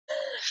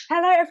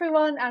Hello,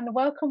 everyone, and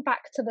welcome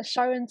back to the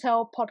Show and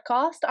Tell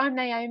podcast. I'm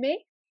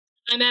Naomi,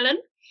 I'm Ellen.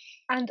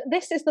 and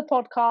this is the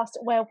podcast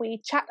where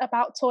we chat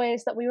about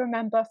toys that we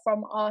remember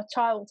from our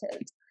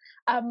childhood.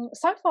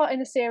 So far in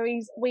the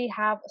series, we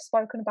have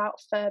spoken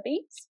about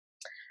Furbies.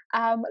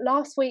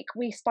 Last week,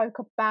 we spoke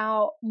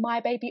about My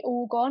Baby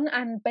All Gone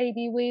and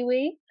Baby Wee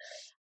Wee.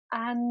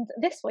 And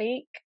this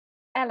week,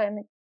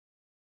 Ellen,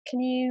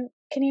 can you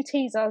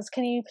tease us?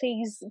 Can you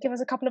please give us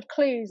a couple of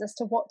clues as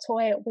to what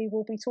toy we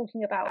will be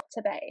talking about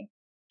today?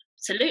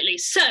 Absolutely.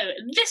 So,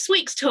 this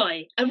week's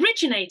toy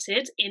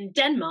originated in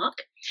Denmark.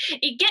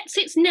 It gets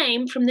its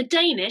name from the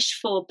Danish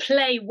for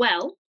play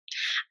well.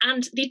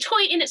 And the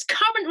toy in its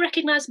current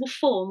recognisable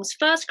form was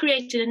first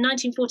created in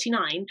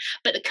 1949,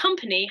 but the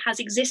company has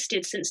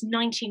existed since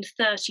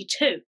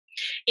 1932.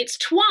 It's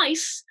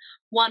twice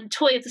won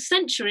Toy of the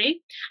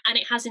Century, and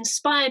it has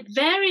inspired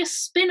various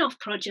spin-off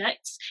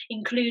projects,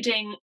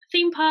 including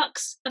theme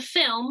parks, a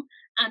film,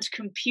 and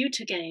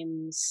computer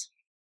games.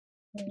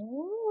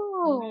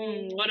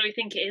 What do we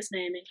think it is,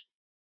 Naomi?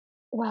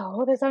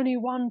 Well, there's only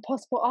one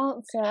possible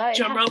answer.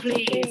 Drum roll,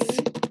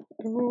 please.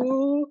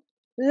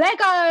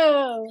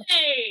 Lego!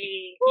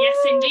 Hey! Woo! Yes,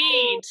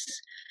 indeed.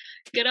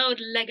 Good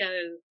old Lego.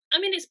 I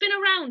mean, it's been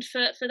around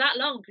for that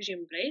long,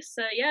 presumably.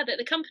 So, yeah,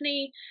 the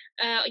company,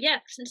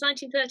 since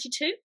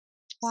 1932.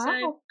 Wow.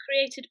 So,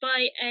 created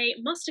by a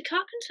master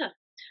carpenter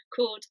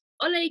called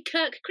Ole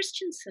Kirk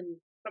Christensen.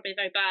 Probably a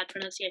very bad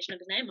pronunciation of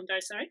his name, I'm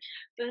very sorry.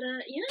 But,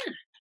 yeah.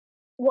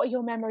 What are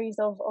your memories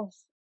of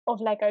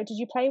Lego? Did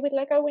you play with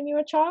Lego when you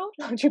were a child?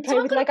 Or do you play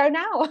with Lego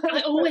now?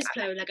 I always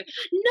play with Lego.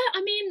 No,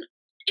 I mean,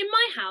 in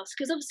my house,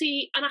 because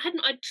obviously, and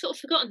I'd sort of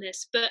forgotten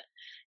this, but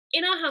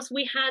in our house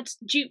we had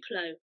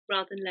Duplo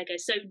rather than Lego.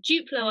 So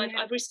Duplo,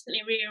 I've recently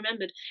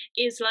remembered,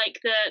 is like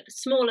the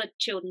smaller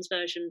children's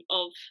version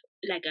of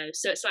Lego.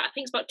 So it's like, I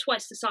think it's about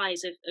twice the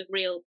size of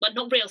original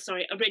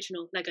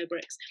Lego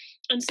bricks.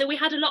 And so we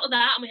had a lot of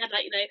that, and we had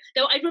like,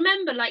 I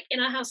remember like in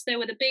our house there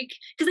were the big,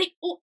 because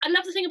I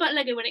love the thing about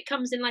Lego when it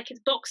comes in like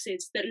its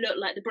boxes that look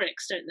like the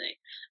bricks, don't they?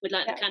 With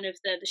like the kind of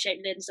the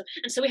shaped lid and stuff.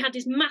 And so we had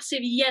these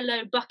massive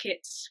yellow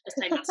buckets. I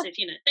say massive,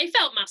 they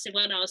felt massive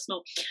when I was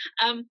small.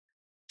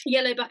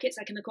 Yellow buckets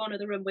like in the corner of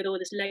the room with all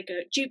this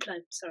Duplo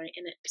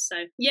in it.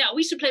 So yeah,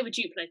 we used to play with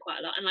Duplo quite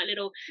a lot, and like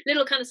little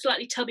kind of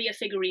slightly tubbier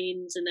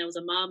figurines, and there was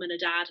a mum and a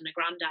dad and a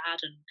granddad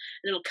and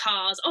little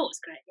cars. Oh, it's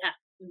great. Yeah.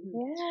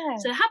 Yeah.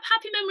 So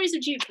happy memories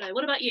of Duplo.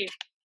 What about you?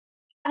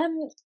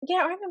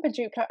 Yeah, I remember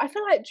Duplo. I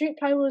feel like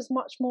Duplo was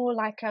much more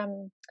like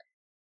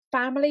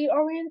family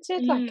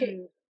oriented, like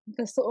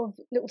the sort of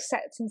little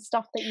sets and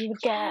stuff that you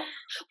would get.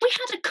 We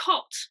had a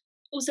cot.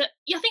 I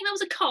think that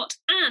was a cot,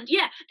 and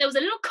there was a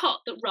little cot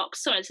that rocked.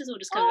 Sorry, this is all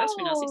just coming back to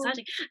me now. It's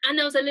exciting. And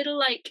there was a little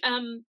like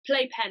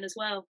playpen as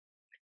well,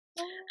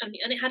 and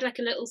it had like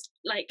a little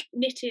like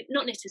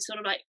not knitted, sort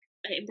of like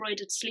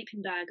embroidered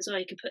sleeping bag as well.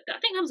 You could put that. I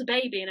think that was a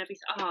baby and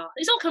everything.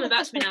 It's all coming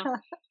back to me now.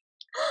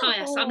 Oh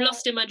yes, I'm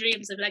lost in my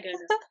dreams of Lego.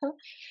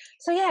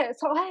 So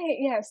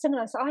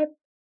similar. So I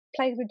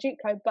played with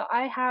Duplo, but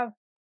I have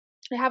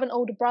an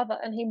older brother,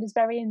 and he was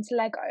very into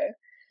Lego.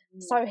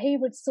 So he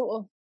would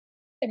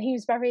and he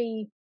was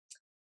very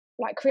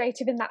like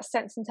creative in that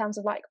sense, in terms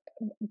of like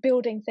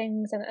building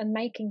things and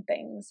making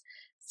things.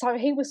 So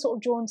he was sort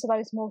of drawn to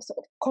those more sort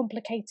of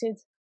complicated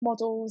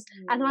models,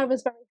 and I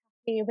was very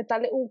happy with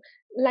that little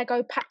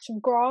Lego patch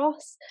of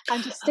grass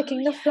and just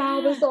sticking the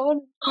flowers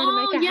on, trying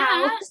to make a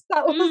house.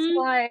 That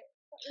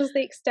was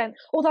the extent.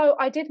 Although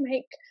I did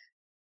make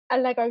a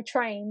Lego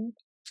train.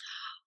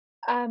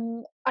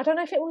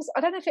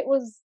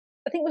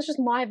 I think it was just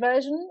my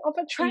version of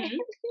a train.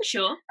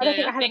 Sure. I don't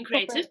think I had a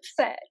creative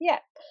set. Yeah.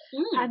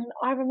 And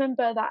I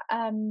remember that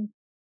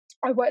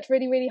I worked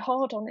really, really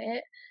hard on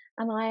it,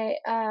 and I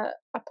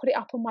put it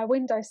up on my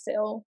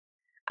windowsill,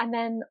 and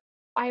then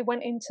I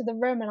went into the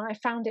room and I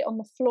found it on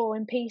the floor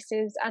in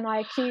pieces, and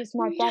I accused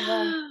my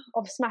brother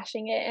of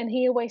smashing it, and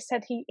he always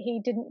said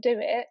he didn't do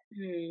it.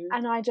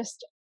 And I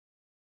just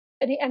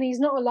and he's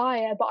not a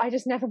liar, but I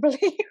just never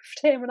believed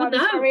him, and I was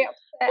very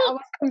upset. I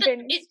was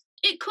convinced.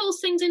 It calls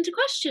things into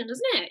question,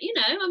 doesn't it?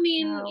 I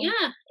mean,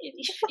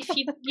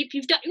 if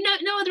you've got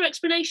no other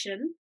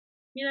explanation,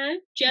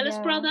 jealous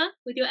brother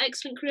with your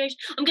excellent creation.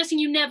 I'm guessing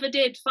you never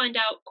did find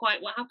out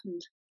quite what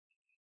happened.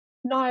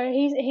 No,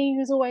 he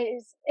was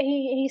always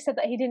he said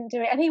that he didn't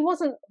do it, and he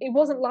wasn't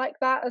like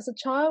that as a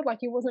child. Like,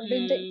 he wasn't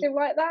vindictive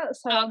like that.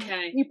 So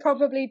you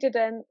probably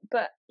didn't,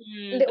 but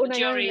little the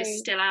jury is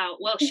still out.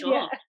 Well, sure.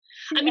 Yeah.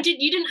 I mean,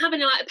 you didn't have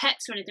any like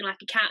pets or anything,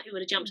 like a cat who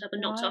would have jumped up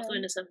and knocked off the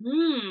window and said,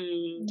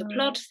 the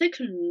plot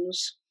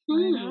thickens. I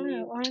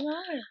know.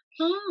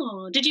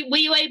 Oh, were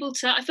you able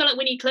to? I feel like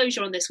we need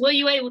closure on this. Were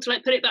you able to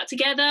like put it back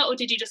together, or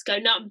did you just go,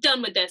 no, I'm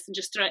done with this, and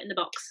just throw it in the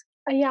box?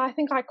 Yeah, I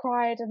think I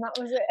cried, and that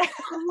was it.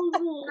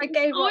 I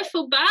gave up. I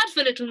feel bad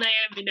for little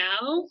Naomi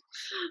now.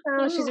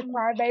 Oh, she's a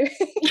crybaby.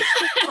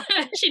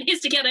 She needs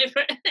to get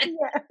over it.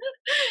 Yeah.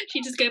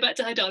 She just go back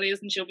to her dollies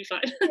and she'll be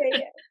fine.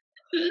 Yeah.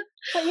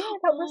 But yeah,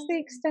 that was the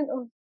extent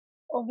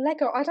of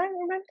Lego. I don't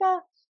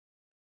remember,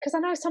 because I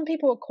know some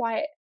people are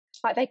quite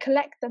like they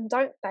collect them,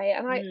 don't they?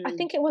 And I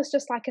think it was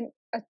just like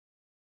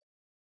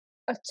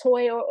a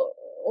toy or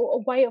a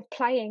way of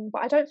playing,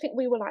 but I don't think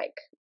we were like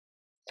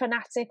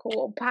fanatic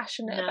or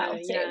passionate about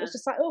it. It was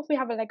just like, oh, if we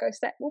have a Lego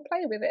set, we'll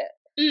play with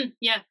it.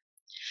 Yeah,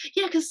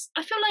 because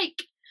I feel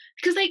like,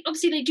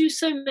 because they do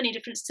so many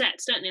different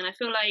sets, don't they? And I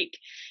feel like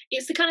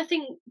it's the kind of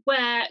thing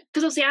where,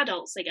 because obviously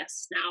adults, I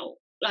guess now,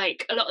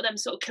 like a lot of them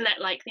sort of collect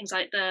like things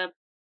like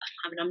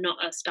I'm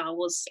not a Star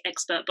Wars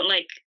expert, but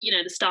like, you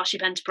know, the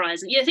Starship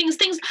Enterprise and things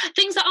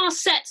that are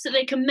sets that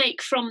they can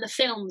make from the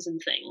films and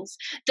things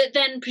that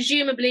then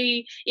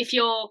presumably, if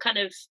you're kind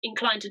of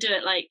inclined to do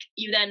it, like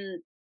you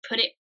then put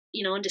it,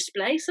 you know, on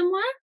display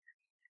somewhere.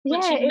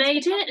 Once you've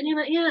made it, and you're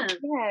like,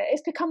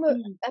 it's become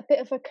a bit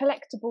of a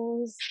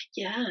collectibles.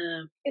 Yeah,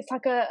 it's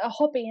like a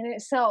hobby in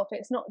itself.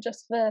 It's not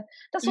just for.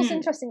 That's what's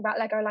interesting about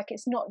Lego. Like,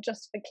 it's not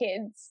just for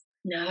kids.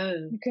 No,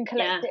 you can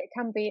collect it. It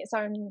can be its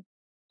own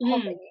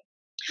hobby.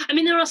 I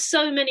mean, there are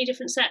so many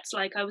different sets.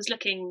 Like, I was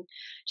looking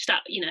just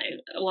at, you know,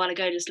 a while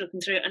ago, just looking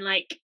through it, and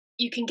like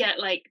you can get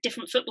like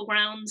different football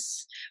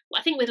grounds.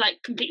 I think with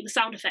like completely with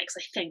sound effects.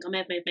 I think I may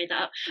have made that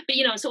up, but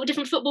you know, sort of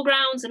different football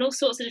grounds and all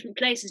sorts of different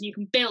places, and you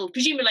can build.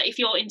 Presumably, like if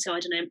you're into,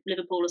 I don't know,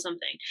 Liverpool or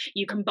something,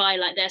 you can buy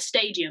like their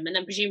stadium, and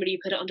then presumably you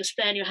put it on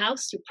display in your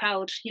house. You're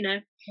proud, you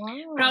know,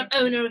 proud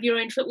owner of your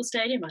own football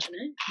stadium. I don't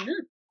know.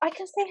 Yeah. I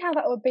can see how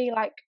that would be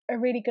like a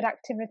really good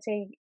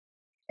activity,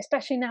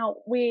 especially now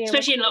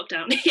especially in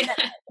lockdown.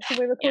 So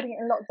we're recording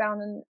it in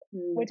lockdown, and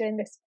we're doing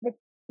this with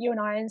you and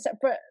I in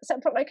separate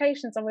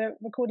locations, and we're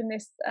recording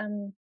this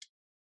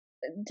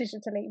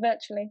digitally,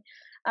 virtually,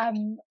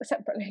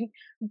 separately.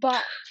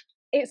 But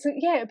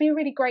it'd be a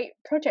really great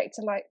project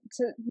to like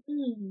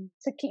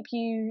to keep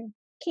you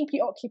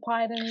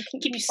occupied and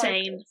keep you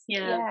sane. Keep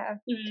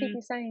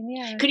you sane.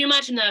 Yeah. Can you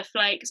imagine though, if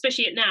like,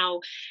 especially now,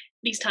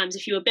 these times,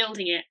 if you were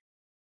building it,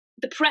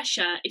 the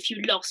pressure if you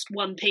lost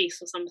one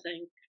piece or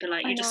something, but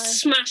like you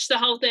just smash the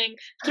whole thing,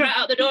 throw it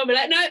out the door, and be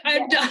like, no,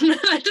 I'm done.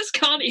 I just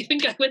can't even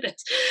go with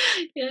it.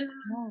 Yeah.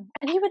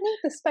 And you would need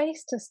the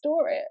space to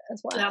store it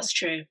as well. That's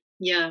true.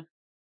 Yeah.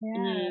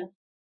 Yeah.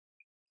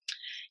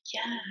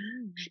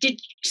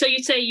 So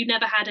you'd say you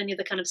never had any of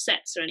the kind of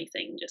sets or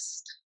anything?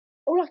 Just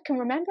all I can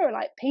remember are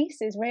like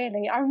pieces.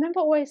 Really, I remember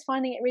always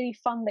finding it really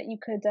fun that you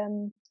could.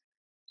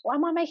 Why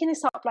am I making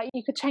this up? Like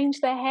you could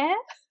change their hair.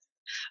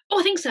 Oh,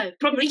 I think so.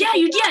 Probably.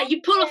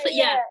 You pull off the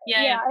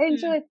I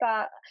enjoyed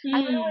that.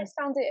 And I always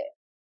found it.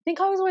 I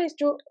think I was always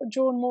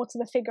drawn more to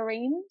the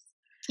figurines.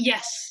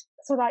 Yes.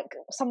 So like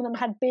some of them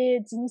had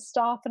beards and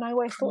stuff, and I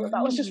always thought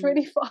that was just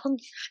really fun.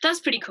 That's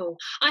pretty cool.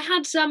 I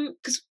had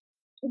because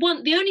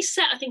the only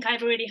set I think I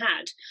ever really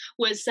had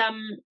was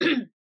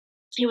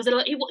he was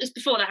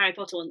before the Harry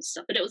Potter and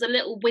stuff, but it was a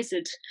little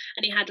wizard,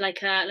 and he had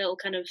like a little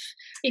kind of,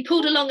 he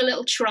pulled along a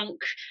little trunk,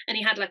 and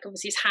he had like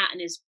obviously his hat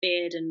and his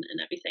beard and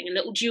everything, and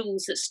little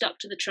jewels that stuck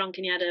to the trunk,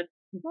 and he had a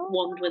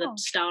wand with a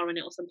star in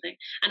it or something,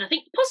 and I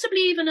think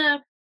possibly even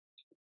I'm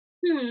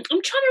trying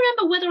to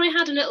remember whether I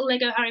had a little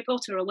Lego Harry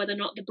Potter or whether or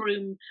not the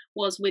broom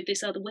was with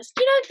this other wizard.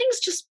 You know, things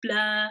just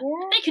blur.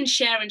 They can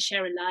share and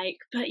share alike,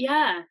 but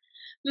yeah.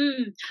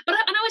 But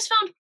I always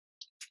found,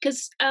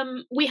 because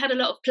we had a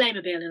lot of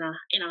Playmobil in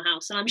our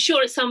house, and I'm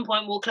sure at some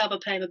point we'll club a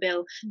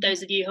Playmobil.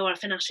 Those of you who are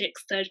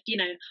fanatics, that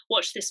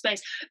watch this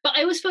space. But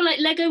I always feel like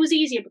Lego was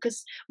easier,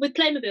 because with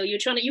Playmobil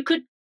you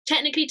could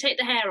technically take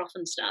the hair off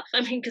and stuff. I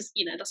mean, because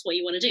that's what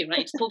you want to do,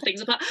 right? Just pull things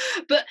apart.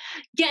 But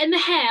getting the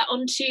hair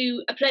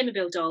onto a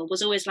Playmobil doll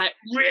was always like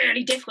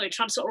really difficult,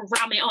 trying to sort of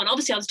ram it on.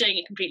 Obviously I was doing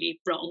it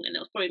completely wrong, and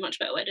there was probably a much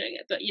better way of doing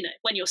it, but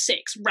when you're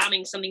 6,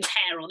 ramming something's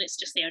hair on, it's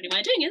just the only way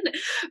of doing it, isn't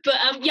it? But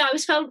I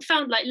always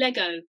found like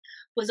Lego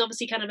was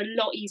obviously kind of a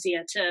lot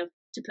easier to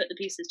put the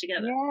pieces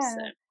together.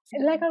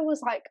 Lego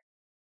was like,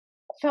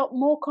 felt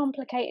more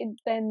complicated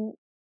than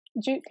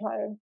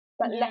Duplo,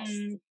 but less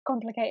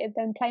complicated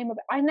than Playmobil.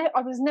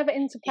 I was never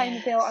into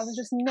Playmobil. I was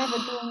just never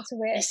drawn to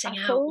it.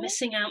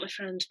 Missing out, my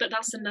friend. But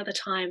that's another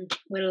time.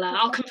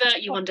 I'll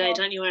convert you one day,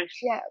 don't you worry.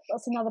 Yeah,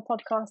 that's another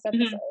podcast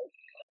episode.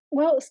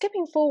 Well,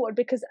 skipping forward,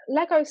 because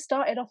Lego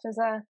started off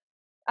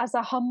as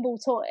a humble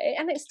toy,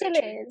 and it still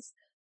is.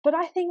 But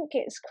I think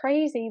it's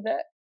crazy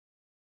that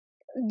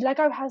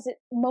Lego has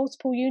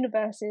multiple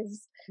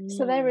universes.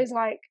 So there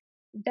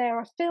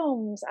are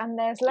films, and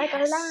there's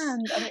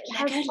Legoland, and it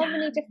has so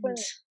many different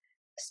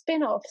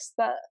spin-offs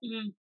that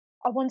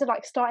I wonder,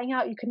 like starting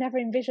out, you could never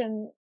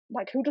envision,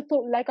 like who'd have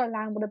thought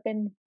Legoland would have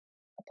been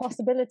a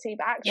possibility,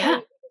 but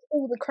actually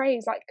all the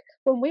craze, like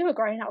when we were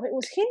growing up, it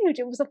was huge.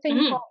 It was a thing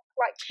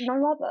like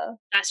no other.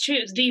 That's true.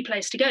 It was the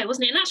place to go,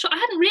 wasn't it? And that's what I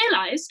hadn't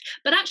realised,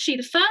 but actually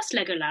the first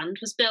Legoland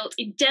was built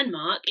in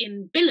Denmark,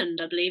 in Billund,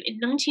 I believe, in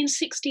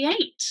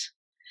 1968.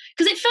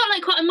 Because it felt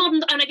like quite a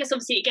modern, and I guess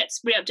obviously it gets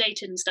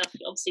re-updated and stuff,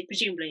 obviously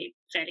presumably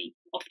fairly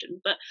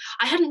often, but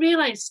I hadn't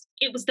realised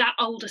it was that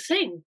old a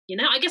thing,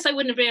 I guess I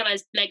wouldn't have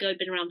realised Lego had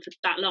been around for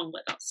that long,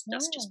 but that's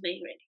just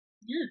me, really.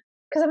 Yeah.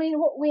 Because I mean,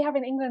 what we have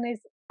in England is,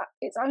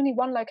 it's only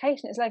one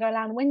location, it's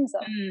Legoland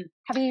Windsor.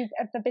 Have you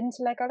ever been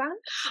to Legoland?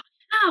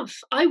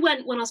 I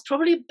went when I was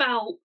probably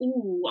about,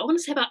 I want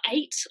to say about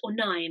 8 or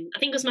 9. I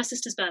think it was my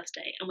sister's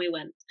birthday, and we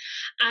went.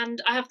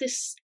 And I have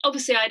this,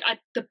 obviously,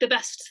 the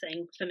best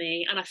thing for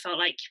me, and I felt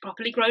like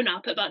properly grown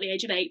up at about the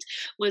age of 8,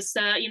 was,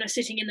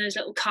 sitting in those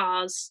little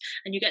cars,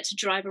 and you get to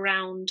drive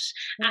around.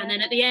 Yeah. And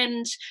then at the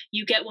end,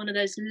 you get one of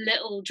those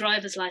little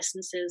driver's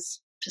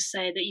licenses to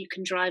say that you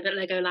can drive at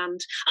Legoland.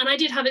 And I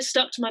did have it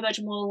stuck to my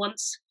bedroom wall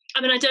once.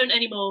 I mean, I don't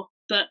anymore,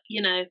 but,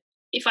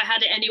 if I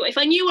had it anyway, if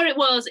I knew where it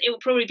was, it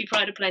would probably be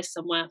pride of place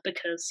somewhere,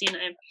 because,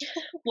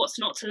 what's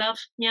not to love?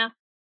 Yeah.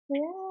 Yeah.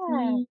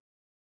 Mm.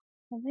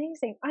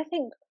 Amazing. I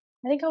think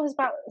I was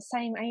about the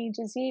same age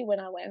as you when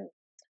I went.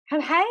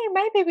 And hey,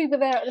 maybe we were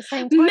there at the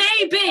same time.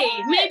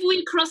 Maybe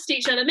we crossed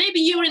each other. Maybe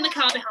you were in the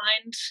car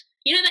behind.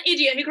 You know that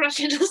idiot who crashed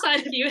into the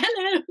side of you?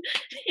 Hello.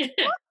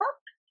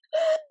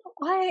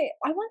 I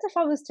wonder if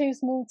I was too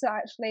small to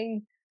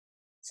actually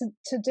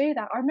to do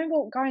that. I remember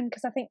going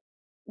because I think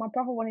my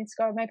brother wanted to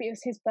go. Maybe it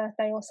was his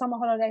birthday or summer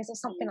holidays or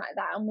something like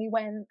that, and we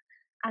went.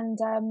 And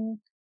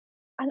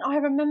I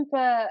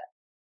remember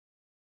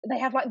they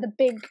have like the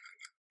big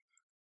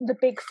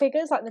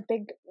figures, like the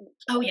big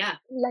Oh yeah.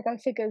 Lego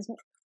figures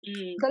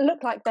Mm. that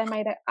look like they're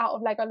made out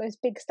of Lego. Those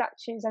big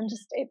statues, and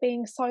just it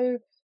being so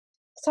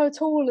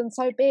tall and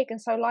so big and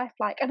so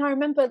lifelike. And I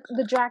remember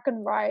the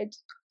dragon ride.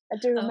 I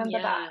do Oh remember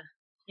yeah. that.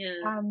 Yeah.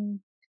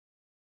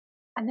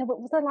 And there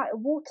was there like a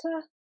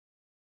water.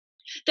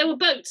 There were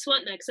boats,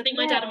 weren't there? Because I think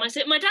my dad and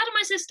Yeah. my dad and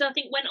my sister, I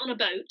think, went on a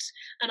boat,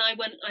 and I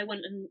went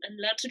and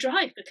learned to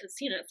drive, because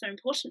it's so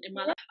important in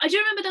my life. I do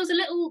remember there was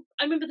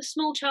I remember the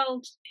small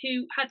child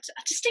who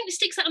distinctly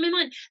sticks out in my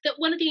mind, that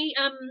one of the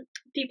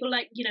people,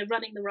 like,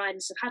 running the ride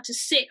and stuff, had to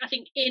sit, I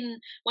think, in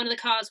one of the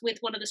cars with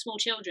one of the small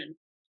children,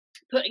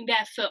 putting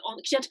their foot on,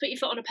 because you had to put your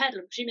foot on a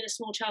pedal, presuming the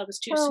small child was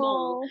too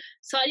small. Oh,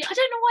 So I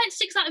don't know why it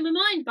sticks out in my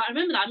mind, but I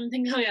remember that, and I'm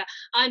thinking, oh yeah,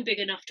 I'm big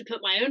enough to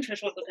put my own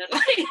foot on the pedal.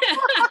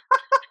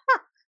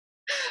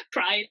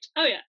 Pride.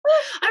 Oh yeah.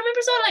 I remember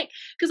as well, like,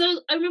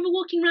 because I remember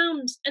walking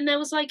around, and there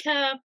was like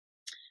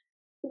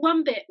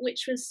one bit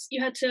which was,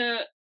 you had to,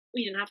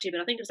 we didn't have to, but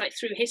I think it was like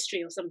through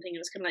history or something. It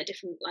was kind of like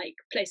different like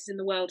places in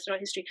the world throughout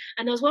history.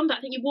 And there was one bit,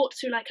 I think you walked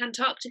through like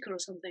Antarctica or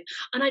something.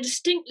 And I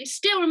distinctly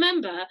still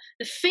remember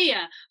the fear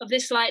of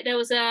this, like, there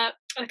was I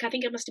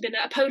think it must have been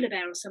a polar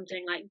bear or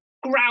something, like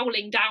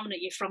growling down at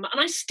you from it.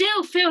 And I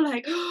still feel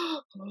like,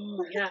 oh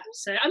yeah.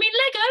 So I mean,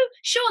 Lego,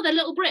 sure, they're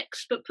little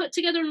bricks, but put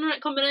together in the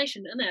right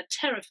combination, and they're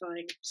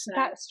terrifying. So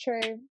that's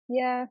true.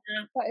 Yeah,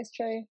 yeah. that is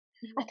true.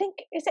 I Mm. think,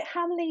 is it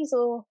Hamleys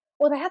or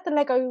they had the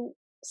Lego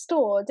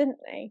store, didn't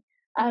they?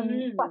 But I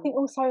Mm. think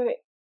also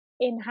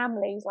in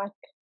Hamleys, like,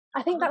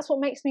 I think Uh-huh. that's what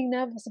makes me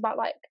nervous about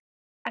like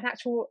an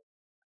actual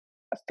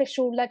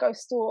official Lego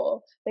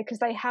store, because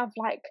they have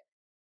like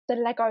the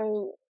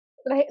Lego.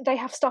 They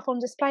have stuff on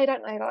display,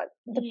 don't they? Like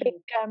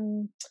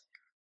Mm.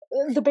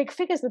 the big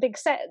figures, the big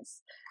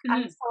sets.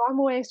 And Mhm. so I'm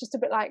always just a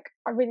bit like,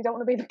 I really don't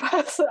want to be the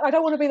person. I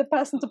don't want to be the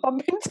person to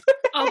bump into.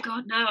 Oh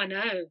God, no, I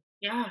know.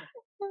 Yeah.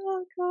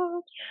 Oh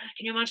god. Yeah.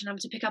 Can you imagine having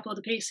to pick up all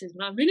the pieces?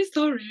 I'm really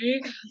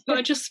sorry, but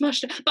I just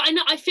smashed it. But I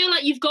know, I feel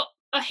like you've got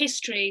a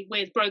history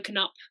with broken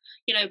up,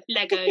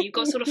 Lego. You've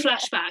got sort of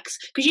flashbacks,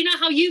 because you know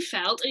how you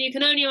felt, and you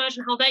can only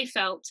imagine how they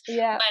felt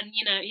Yeah, when,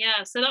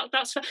 yeah. So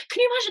that's. Can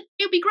you imagine?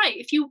 It would be great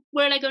if you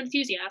were a Lego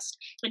enthusiast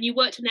and you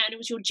worked in there, and it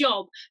was your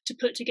job to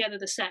put together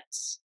the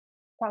sets.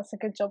 that's a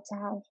good job to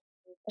have.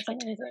 That's I'd take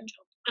that amazing.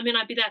 job. I mean,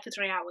 I'd be there for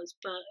 3 hours,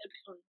 but it'd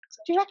be fun.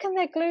 Do you reckon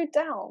they're glued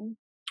down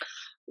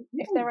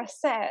if they're a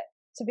set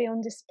to be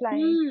on display?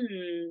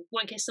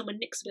 Well, in case someone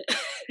nicks a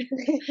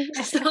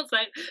bit. Starts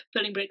like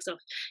pulling bricks off.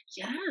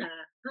 Yeah,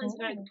 that is a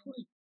very Oh, good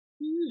point.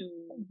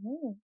 Hmm.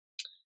 mhm.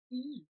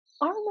 Yeah.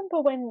 I remember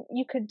when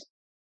you could,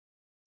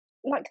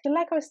 like, the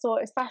Lego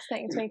store is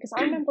fascinating to me because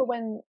I remember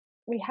when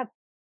we had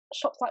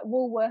shops like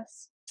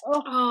Woolworths.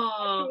 Oh,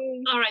 Oh,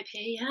 okay.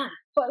 R.I.P. Yeah.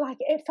 But like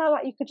it felt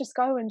like you could just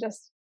go and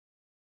just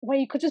where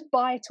you could just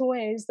buy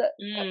toys that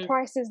at Mm,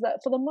 prices that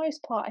for the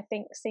most part I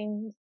think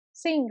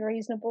seemed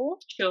reasonable.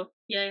 sure.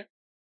 Yeah.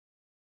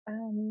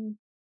 Um,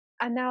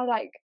 and now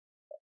like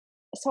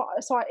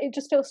it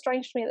just feels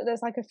strange to me that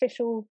there's like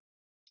official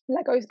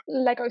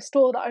Lego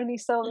store that only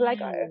sells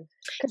Lego, Mm,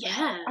 because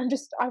yeah.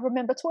 I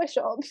remember toy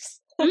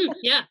shops.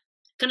 Yeah.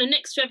 Kind of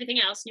next to everything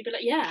else, and you'd be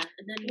like, yeah,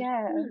 and then.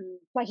 Yeah,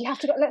 like you have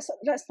to go.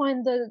 Let's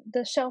find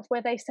the shelf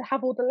where they used to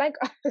have all the Lego.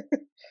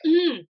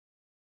 Mm,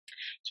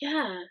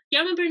 yeah. Yeah,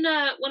 I remember in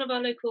one of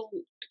our local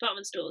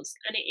department stores,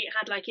 and it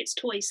had like its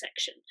toy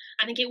section.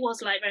 I think it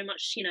was like very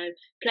much,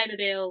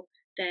 Playmobil,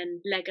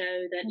 then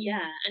Lego, then Mm.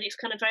 yeah, and it's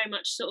kind of very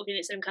much sort of in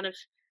its own kind of.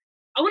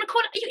 I want to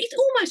call it. It's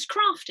almost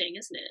crafting,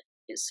 isn't it?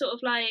 It's sort of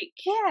like.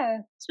 Yeah,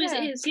 I suppose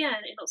it yeah, is, yeah,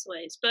 in lots of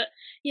ways. But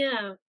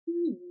yeah.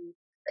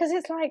 because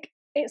it's like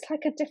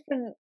a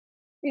different.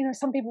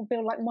 Some people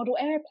build like model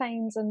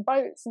airplanes and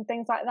boats and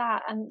things like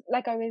that, and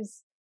Lego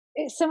is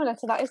it's similar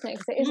to that, isn't it?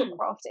 Because it is a Mm,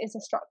 craft, it is a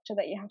structure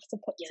that you have to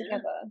put yeah.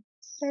 together.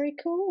 Very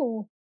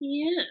cool.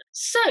 Yeah.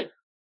 So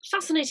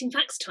fascinating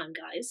facts time,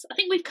 guys. I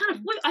think I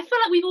feel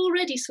like we've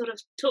already sort of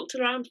talked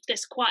around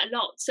this quite a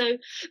lot. So,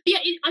 but yeah,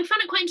 I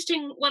found it quite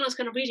interesting when I was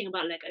kind of reading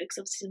about Lego, because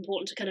obviously it's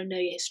important to kind of know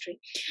your history.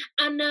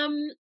 And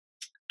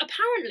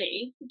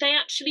apparently they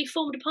actually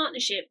formed a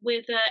partnership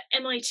with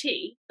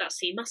MIT, that's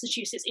the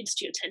Massachusetts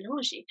Institute of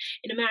Technology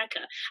in America,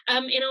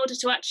 in order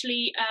to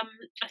actually,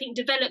 I think,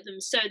 develop them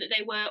so that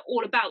they were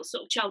all about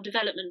sort of child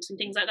development and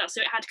things like that.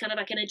 So it had kind of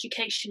like an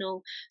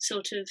educational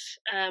sort of,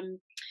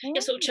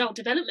 sort of child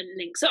development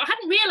link. So I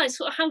hadn't realised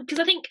sort of how, because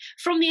I think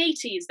from the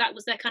 80s that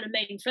was their kind of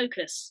main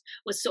focus,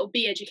 was sort of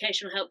be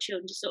educational, help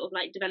children to sort of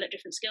like develop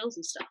different skills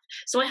and stuff.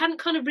 So I hadn't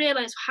kind of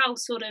realised how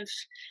sort of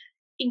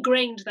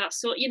ingrained that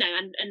sort,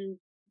 and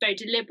very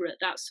deliberate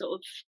that sort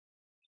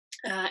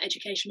of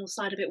educational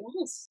side of it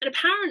was. And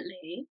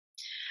apparently,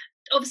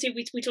 obviously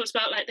we talked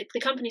about like the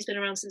company's been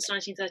around since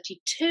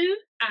 1932,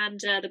 and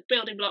the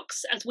building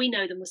blocks as we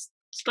know them was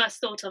first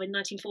thought of in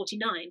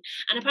 1949,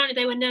 and apparently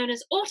they were known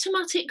as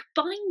automatic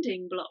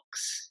binding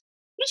blocks,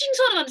 which you can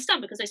sort of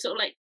understand because they sort of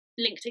like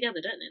link together,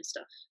 don't they, and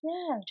stuff.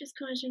 Yeah, which is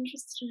quite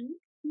interesting.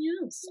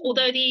 Yes.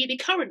 Although the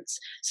current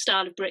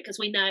style of brick as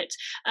we know it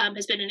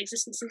has been in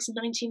existence since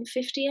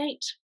 1958.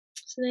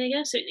 So there you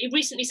go. So it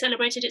recently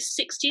celebrated its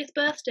 60th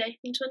birthday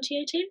in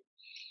 2018.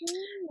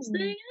 So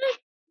there you go.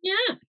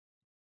 Yeah.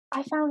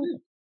 I found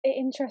it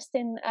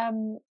interesting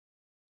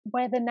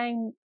where the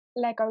name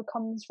Lego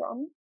comes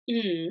from.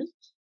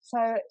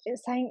 So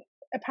it's saying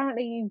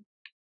apparently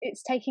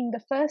it's taking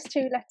the first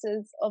two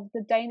letters of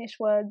the Danish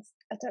words.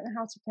 I don't know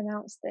how to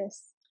pronounce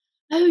this.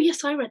 Oh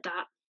yes, I read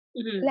that.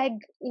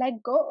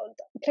 Lego.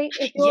 Please,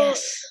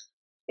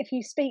 if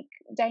you speak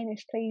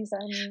Danish,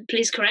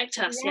 please correct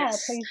us. Yeah,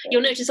 yes, please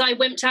you'll notice I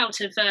wimped out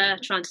of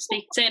trying to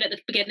say it at the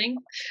beginning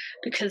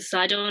because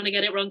I don't want to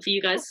get it wrong for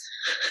you guys.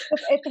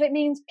 But it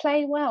means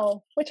play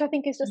well, which I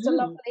think is just a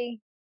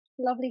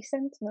lovely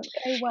sentiment.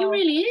 Play well. It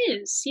really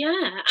is, yeah.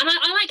 And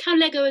I like how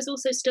Lego is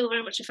also still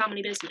very much a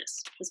family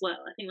business as well.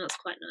 I think that's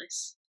quite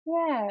nice.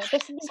 Yeah,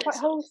 there's something quite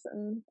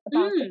wholesome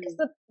about it, because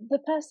the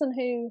person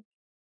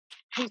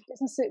whose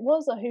business it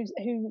was, or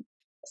who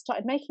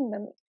started making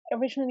them,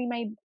 originally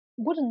made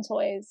wooden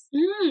toys,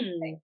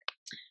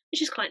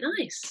 which is quite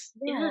nice.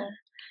 Yeah.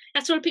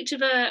 I saw a picture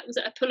of was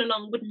it a pull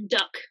along wooden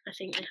duck, I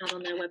think they had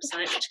on their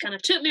website, which kind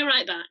of took me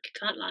right back,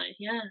 can't lie.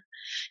 Yeah.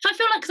 So I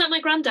feel like, because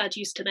my granddad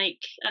used to make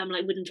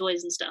like wooden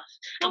toys and stuff,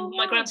 and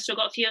my granddad still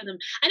got a few of them,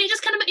 and it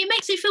just kind of, it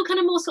makes it feel kind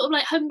of more sort of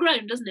like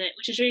homegrown, doesn't it,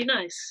 which is really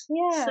nice.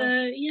 Yeah.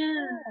 So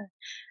yeah.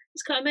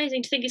 It's quite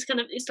amazing to think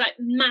it's like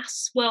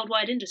mass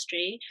worldwide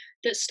industry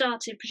that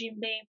started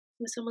presumably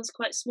with someone's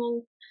quite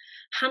small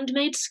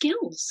handmade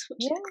skills,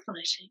 which is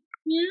exciting.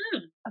 Yeah.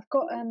 I've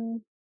got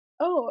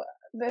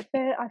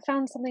I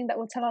found something that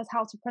will tell us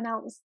how to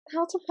pronounce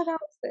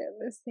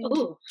it.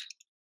 Oh,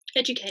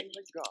 educate me.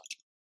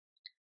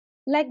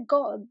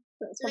 Legod.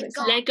 That's what it's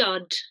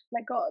called.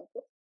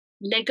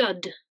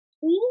 Legod.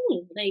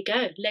 Ooh, there you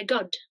go.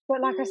 Legod.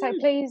 But like I say,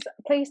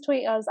 please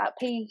tweet us at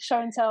P Show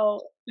and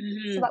Tell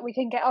so that we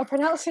can get our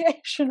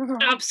pronunciation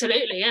right.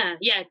 Absolutely,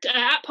 yeah.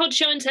 At Pod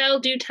Show and Tell,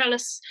 do tell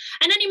us,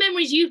 and any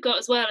memories you've got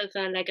as well of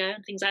Lego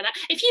and things like that.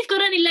 If you've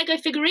got any Lego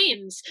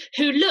figurines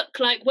who look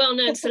like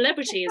well-known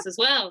celebrities as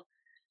well,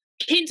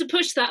 keen to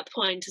push that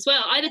point as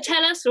well. Either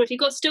tell us, or if you've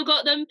still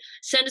got them,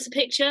 send us a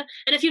picture.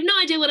 And if you've no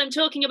idea what I'm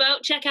talking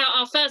about, check out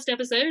our first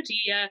episode,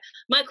 the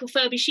Michael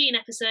Furby Sheen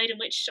episode, in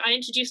which I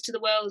introduced to the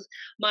world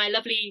my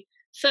lovely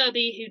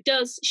Furby, who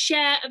does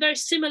share a very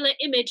similar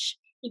image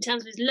in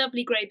terms of his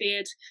lovely grey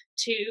beard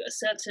to a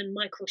certain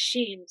Michael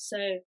Sheen.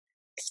 So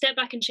step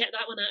back and check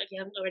that one out if you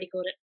haven't already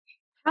caught it.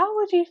 How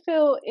would you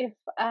feel if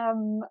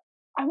I'm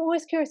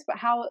always curious about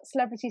how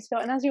celebrities feel,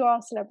 and as you are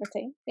a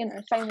celebrity,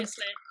 famous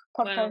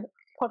podcast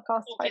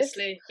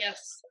obviously, host,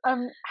 yes.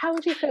 How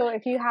would you feel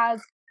if you had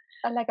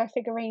a Lego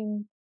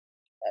figurine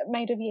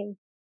made of you?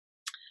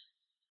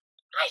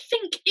 I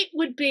think it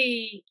would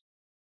be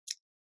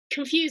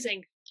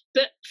confusing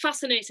but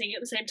fascinating at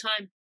the same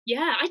time.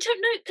 Yeah, I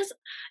don't know, because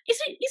is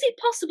it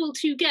possible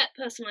to get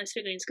personalised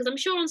figurines? Because I'm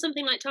sure on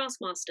something like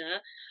Taskmaster,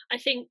 I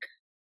think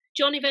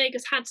Johnny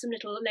Vegas had some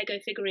little Lego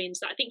figurines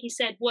that I think he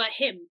said were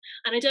him,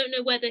 and I don't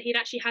know whether he'd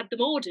actually had them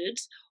ordered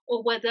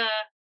or whether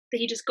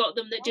he just got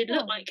them that did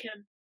look like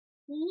him.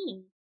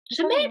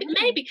 So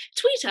maybe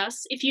tweet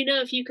us if you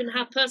know if you can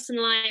have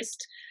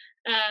personalised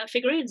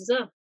figurines as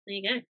well. There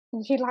you go.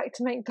 Would you like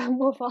to make them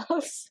with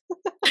us?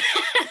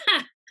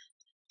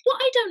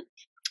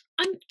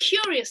 I'm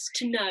curious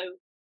to know.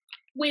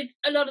 With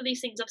a lot of these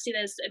things, obviously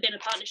there's been a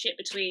partnership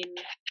between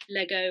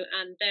Lego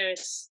and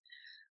various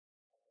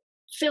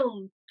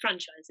film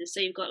franchises. So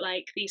you've got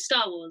like the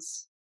Star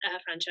Wars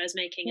franchise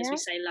making, as we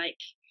say, like,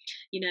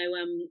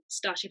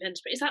 Starship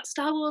Enterprise. Is that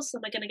Star Wars?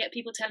 Am I going to get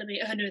people telling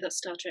me, oh no, that's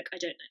Star Trek? I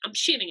don't know. I'm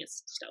assuming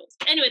it's Star Wars.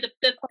 Anyway,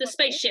 the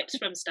spaceships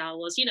from Star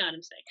Wars, you know what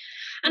I'm saying.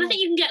 And I think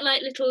you can get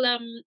like little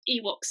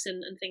Ewoks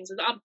and things.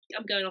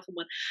 I'm going off on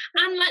one.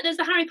 And like there's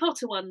the Harry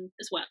Potter one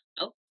as well.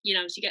 So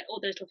you get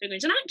all the little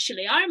figurines. And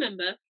actually, I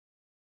remember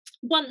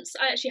once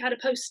I actually had a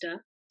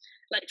poster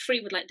like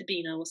free with like the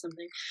Beano or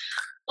something,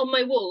 on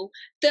my wall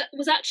that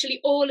was actually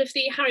all of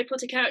the Harry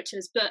Potter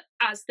characters, but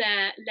as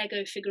their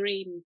Lego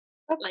figurine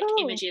like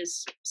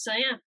images. So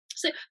yeah.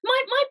 So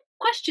my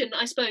question,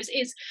 I suppose,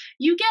 is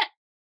you get.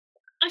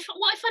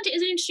 What I find it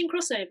is an interesting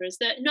crossover is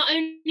that not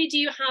only do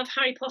you have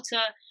Harry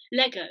Potter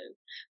Lego,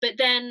 but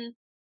then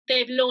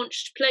they've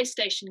launched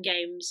PlayStation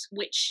games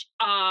which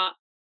are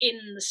in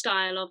the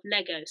style of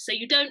Lego. So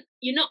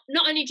not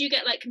only do you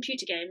get like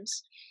computer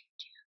games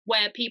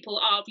where people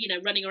are,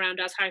 running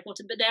around as Harry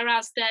Potter, but they're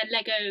as their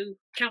Lego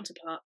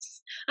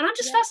counterparts. And I'm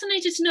just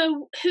fascinated to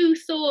know who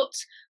thought,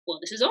 well,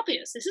 this is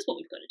obvious. This is what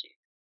we've got to do.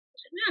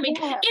 I mean,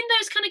 in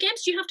those kind of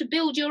games, do you have to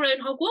build your own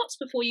Hogwarts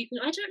before you can?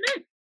 I don't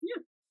know.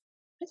 Yeah.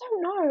 I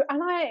don't know,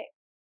 and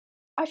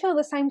I feel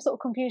the same sort of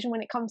confusion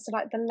when it comes to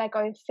like the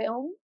Lego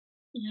film,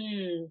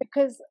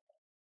 because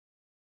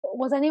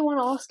was anyone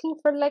asking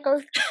for a Lego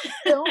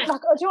film?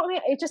 Like, do you know what I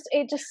mean? It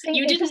just seemed,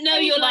 you didn't know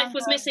your life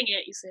was missing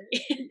it. You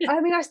see?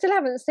 I mean, I still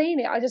haven't seen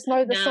it. I just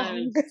know the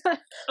song.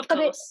 Of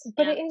course,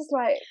 but it is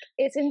like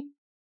it's in.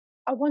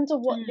 I wonder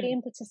what the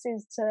impetus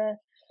is to,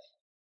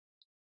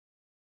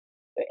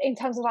 in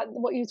terms of like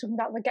what you were talking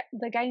about,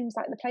 the games,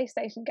 like the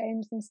PlayStation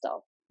games and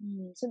stuff,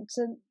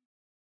 to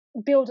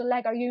build a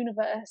Lego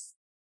universe,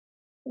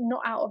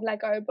 not out of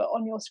Lego but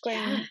on your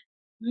screen.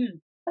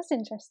 That's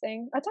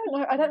interesting. I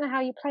don't know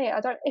how you play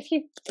it. If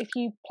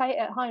you play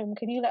it at home,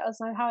 can you let us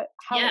know how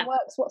it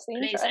works? What's the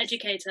interest? Please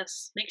educate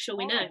us, make sure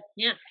we know.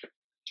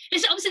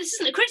 It's obviously, this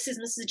isn't a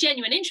criticism, this is a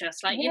genuine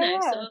interest, like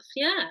sort of,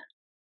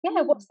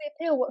 what's the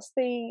appeal, what's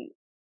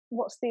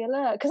the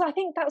allure? Because I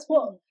think that's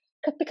what,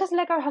 because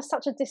Lego has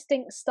such a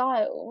distinct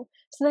style,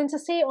 so then to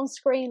see it on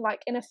screen,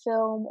 like in a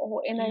film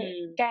or in a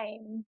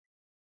game,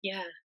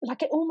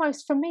 like it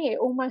almost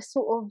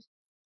sort of,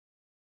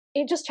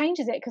 it just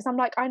changes it, because I'm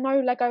like, I know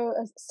Lego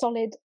as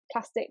solid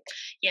plastic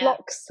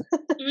blocks,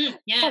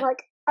 so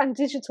like, and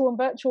digital and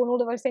virtual and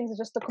all of those things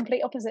are just the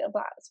complete opposite of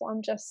that. So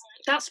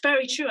that's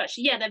very true,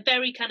 actually. They're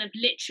very kind of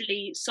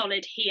literally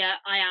solid. Here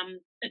I am,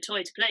 a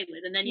toy to play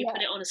with, and then you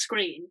put it on a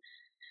screen,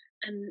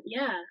 and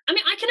I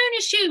mean, I can only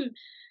assume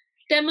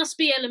there must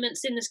be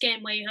elements in this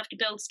game where you have to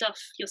build stuff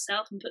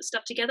yourself and put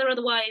stuff together,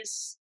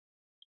 otherwise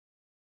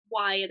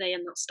why are they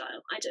in that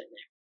style? I don't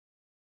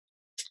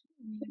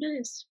know. Who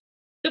knows?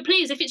 But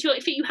please, if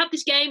you have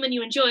this game and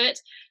you enjoy it,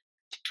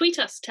 tweet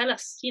us, tell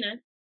us,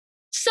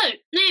 So,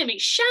 Naomi,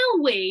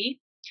 shall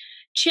we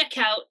check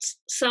out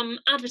some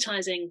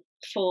advertising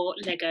for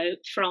Lego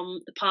from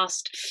the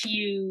past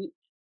few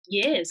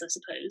years, I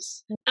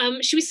suppose?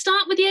 Should we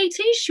start with the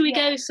 80s? Should we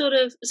go sort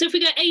of... So if we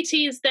go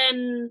 80s,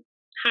 then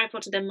Harry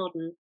Potter, then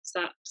modern.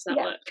 Does that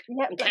work?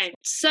 Yep. Okay,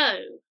 so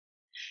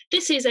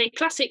this is a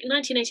classic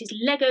 1980s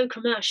Lego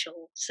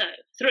commercial. So,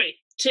 3,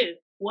 2,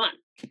 1.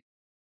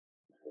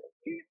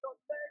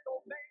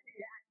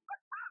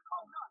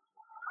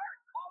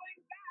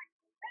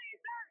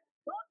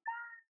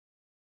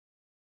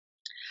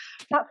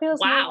 That feels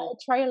more like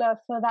a trailer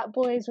for that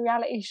boy's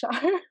reality show.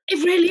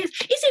 It really is. Is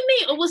it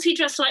me, or was he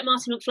dressed like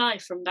Marty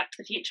McFly from Back to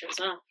the Future as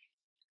well?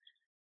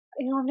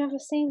 I've never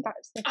seen Back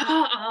to the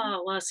Future.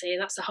 Well, see,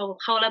 that's a whole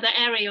other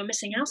area you're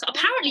missing out.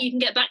 Apparently, you can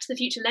get Back to the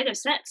Future Lego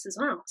sets as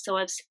well. So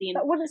I've seen.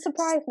 That wouldn't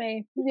surprise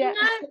me. Yeah,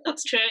 no,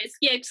 that's true.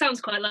 It sounds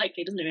quite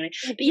likely, doesn't it? Really?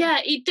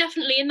 But it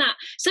definitely in that.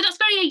 So that's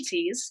very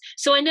 80s.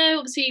 So I know,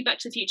 obviously, Back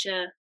to the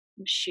Future,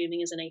 I'm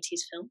assuming, is an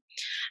 80s film.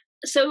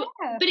 So,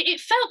 but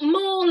it felt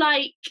more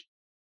like.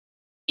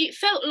 It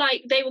felt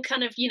like they were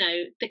kind of,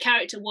 the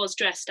character was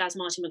dressed as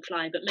Marty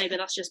McFly, but maybe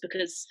that's just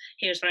because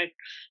he was very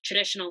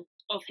traditional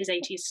of his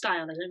 80s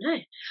style. I don't know.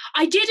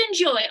 I did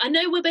enjoy, I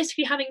know we're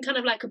basically having kind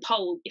of like a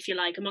poll, if you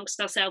like, amongst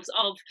ourselves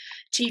of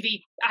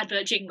TV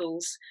advert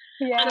jingles.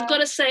 Yeah. And I've got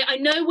to say, I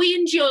know we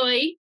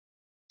enjoy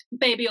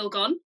Baby All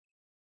Gone.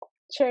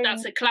 True.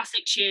 That's a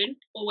classic tune,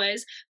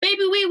 always.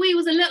 Baby Wee Wee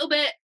was a little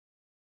bit,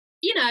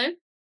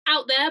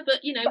 out there,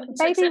 but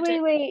Baby Wee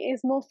Wee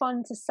is more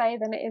fun to say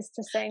than it is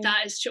to sing.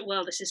 That is true.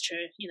 Well, this is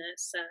true.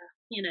 It's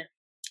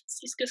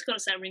just got a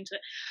certain ring to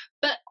it.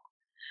 But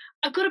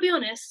I've got to be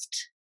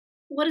honest.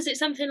 What is it?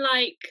 Something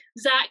like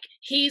Zach?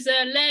 He's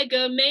a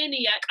Lego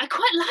maniac. I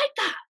quite like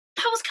that.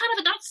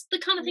 That's the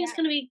kind of thing that's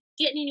going to be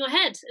getting in your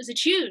head as a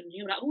tune.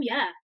 You're like, oh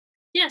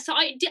yeah. So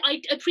I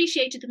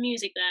appreciated the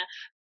music there,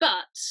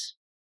 but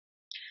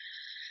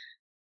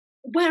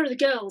where are the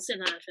girls in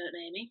that advert,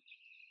 Naomi?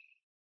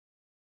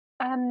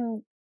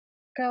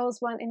 Girls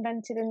weren't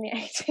invented in the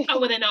 80s. Oh,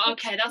 well, they're not.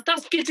 Okay,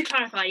 that's good to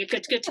clarify. You're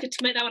good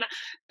to make that one out.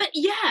 But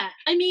yeah,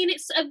 I mean,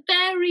 it's a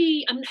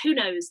very, who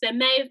knows? There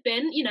may have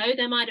been,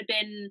 there might have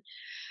been,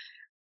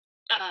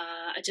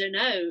 I don't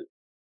know.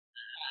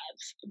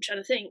 I'm trying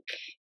to think.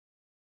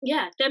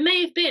 Yeah, there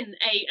may have been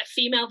a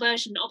female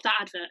version of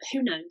that advert.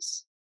 Who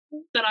knows?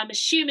 But I'm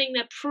assuming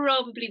there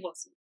probably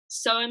wasn't.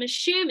 So I'm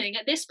assuming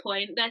at this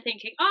point they're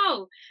thinking,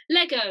 oh,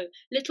 Lego,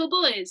 little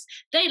boys,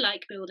 they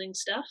like building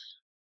stuff.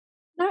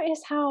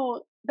 Notice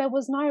how there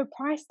was no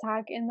price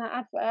tag in that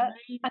advert,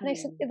 and they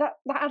said that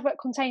advert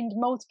contained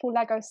multiple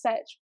Lego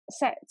sets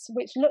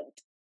which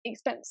looked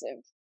expensive.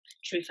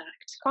 True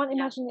fact. Can't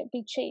imagine it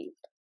be cheap.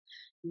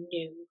 No.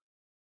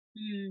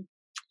 The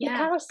Yeah,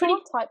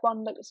 carousel type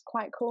one looks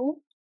quite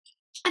cool.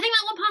 I think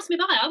that one passed me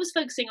by. I was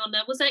focusing on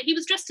was that he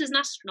was dressed as an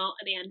astronaut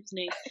at the end,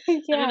 wasn't he? I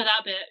Yeah. remember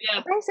that bit.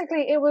 Yeah.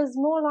 Basically, it was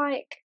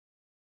like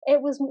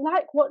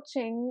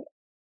watching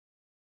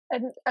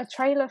a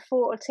trailer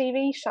for a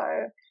TV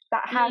show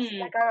that has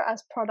Lego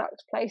as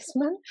product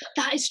placement.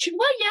 That is true.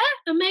 Well, yeah,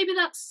 and maybe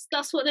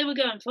that's what they were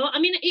going for. I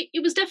mean,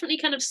 it was definitely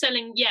kind of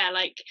selling,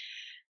 like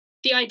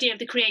the idea of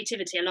the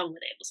creativity along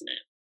with it, wasn't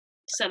it?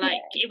 So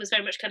like it was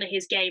very much kind of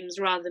his games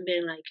rather than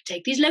being like,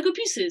 take these Lego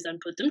pieces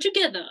and put them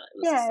together. It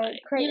was just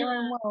like, create your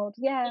own world.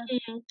 Yeah,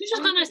 which is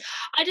quite nice.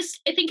 I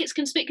think it's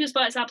conspicuous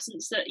by its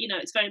absence that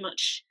it's very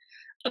much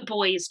a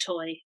boy's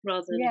toy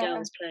rather than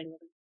girls playing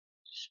with it.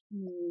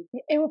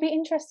 It will be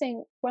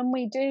interesting when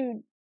we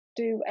do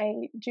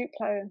a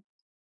Duplo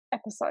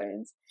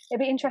episodes. It'd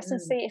be interesting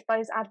to see if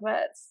those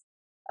adverts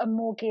are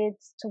more geared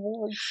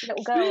towards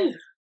little girls.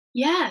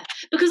 Yeah,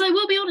 because I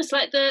will be honest,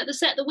 like the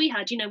set that we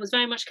had, was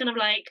very much kind of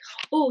like,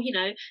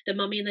 the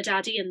mummy and the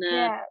daddy and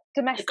the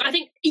domestic. I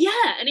think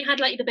and it had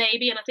like the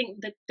baby and I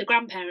think the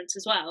grandparents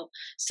as well.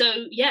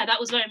 So yeah, that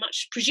was very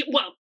much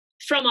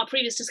from our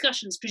previous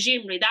discussions,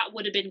 presumably that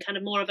would have been kind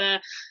of more of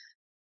a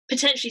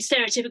potentially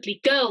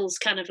stereotypically girls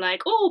kind of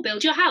like,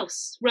 build your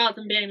house, rather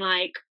than being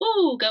like,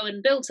 go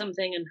and build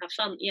something and have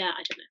fun. Yeah,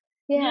 I don't know.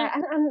 Yeah,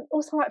 and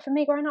also like for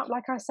me growing up,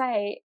 like I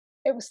say,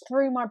 it was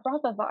through my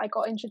brother that I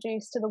got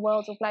introduced to the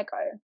world of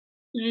Lego.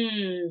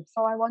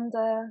 So I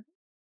wonder,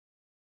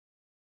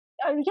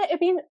 it'd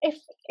be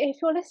if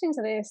you're listening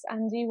to this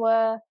and you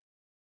were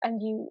a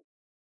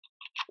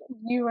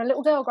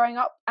little girl growing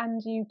up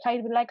and you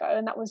played with Lego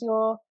and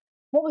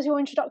what was your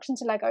introduction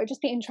to Lego? It'd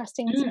just be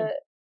interesting to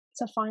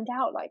find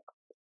out. Like,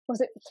 was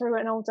it through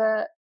an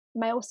older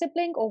male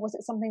sibling or was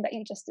it something that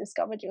you just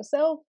discovered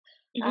yourself?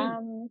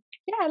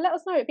 Let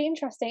us know. It'd be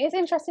interesting. It's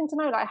interesting to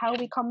know like how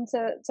we come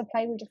to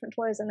play with different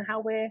toys and how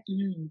we're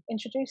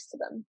introduced to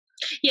them.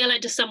 Yeah,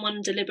 like does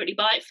someone deliberately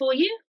buy it for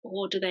you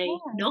or do they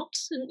not?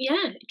 And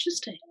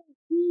interesting.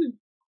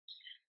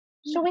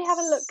 Shall we have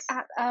a look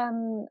at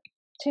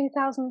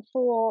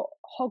 2004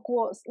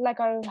 Hogwarts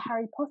Lego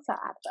Harry Potter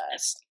advert?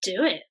 Let's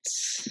do it.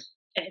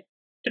 Okay,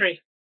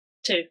 3,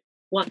 2,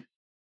 1.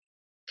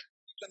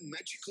 The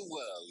magical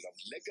world of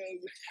Lego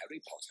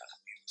Harry Potter.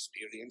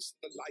 Experience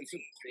the life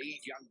of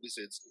brave young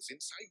wizards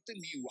inside the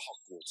new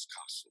Hogwarts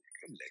castle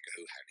from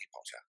Lego Harry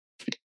Potter.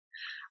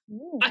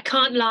 I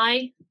can't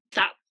lie,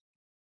 that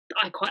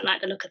I quite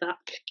like the look of that.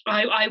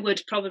 I would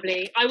have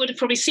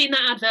probably seen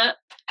that advert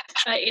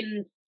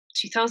in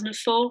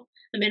 2004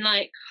 and been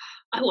like,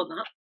 I want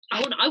that.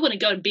 I want to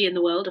go and be in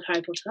the world of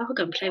Harry Potter. I'll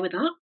go and play with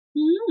that.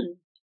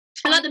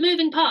 I like the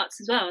moving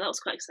parts as well. That was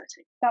quite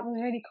exciting. That was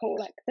really cool,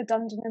 like the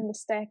dungeon and the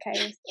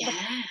staircase, the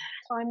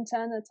time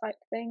turner type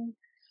thing.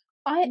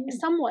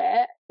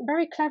 Somewhere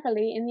very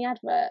cleverly in the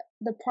advert,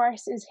 the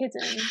price is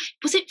hidden.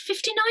 Was it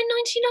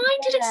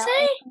 $59.99? Did it say? I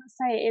was going to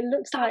say it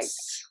looks like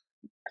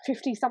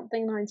 50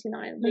 something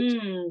 99. Which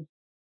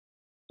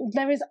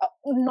there is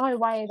no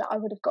way that I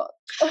would have got.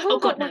 Oh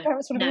God, my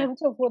parents would have been able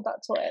to afford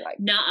that toy. Like,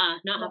 not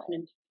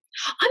happening.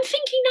 I'm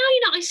thinking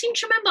now, I seem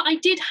to remember I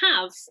did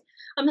have.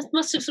 I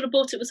must have sort of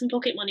bought it with some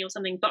pocket money or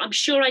something, but I'm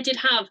sure I did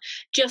have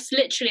just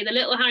literally the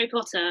little Harry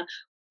Potter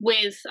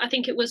with, I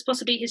think it was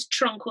possibly his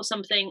trunk or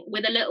something,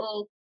 with a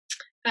little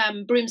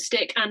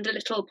broomstick and a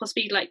little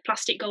possibly like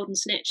plastic golden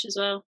snitch as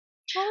well.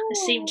 I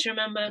seem to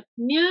remember.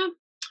 Yeah.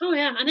 Oh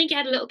yeah. I think he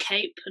had a little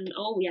cape and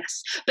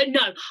yes. But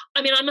no,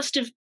 I mean I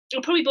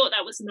probably bought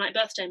that with some like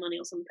birthday money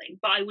or something,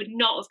 but I would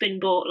not have been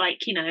bought like,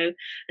 a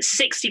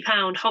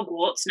 £60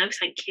 Hogwarts. No,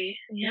 thank you.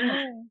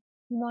 Yeah.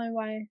 No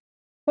way.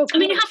 Well, I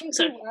mean, you have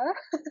to.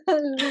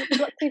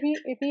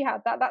 if you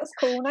had that, that's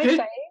cool. No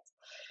shade.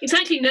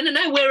 Exactly. No.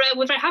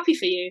 We're very happy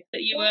for you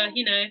that you were,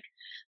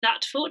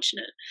 that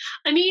fortunate.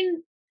 I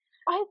mean,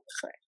 I was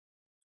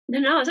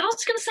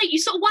going to say, you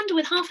sort of wonder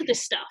with half of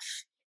this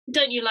stuff,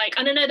 don't you? Like,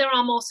 and I know there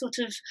are more sort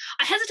of,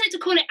 I hesitate to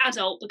call it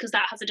adult because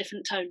that has a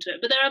different tone to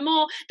it, but there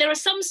are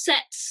some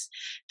sets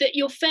that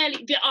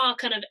that are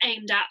kind of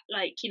aimed at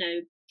like,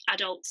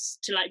 adults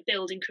to like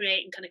build and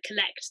create and kind of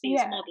collect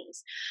these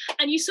models.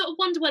 And you sort of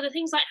wonder whether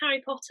things like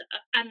Harry Potter,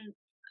 and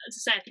as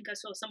I say, I think I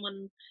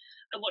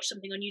watched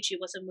something on YouTube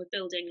where someone was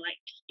building like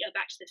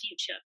Back to the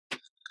Future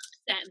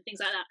set and things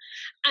like that.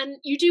 And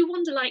you do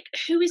wonder like,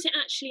 who is it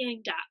actually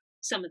aimed at,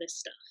 some of this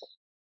stuff?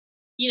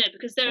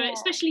 Because there are,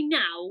 especially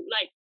now,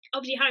 like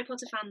obviously Harry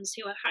Potter fans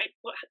who are Harry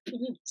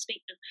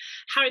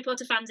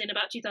Potter fans in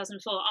about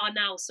 2004 are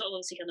now sort of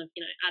obviously kind of,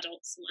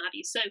 adults and what have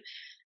you. So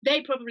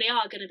they probably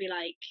are going to be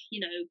like,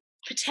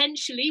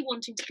 potentially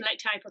wanting to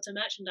collect Harry Potter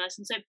merchandise.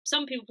 And so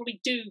some people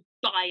probably do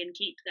buy and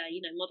keep their,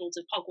 models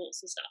of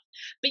Hogwarts and stuff.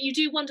 But you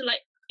do wonder,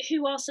 like,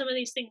 who are some of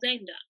these things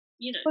aimed at,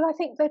 Well, I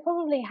think they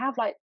probably have,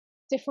 like,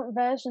 different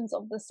versions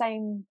of the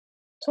same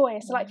toy.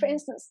 So, like, for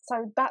instance,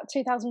 that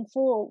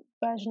 2004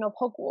 version of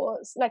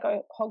Hogwarts,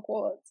 Lego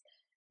Hogwarts,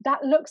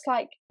 that looks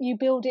like you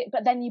build it,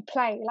 but then you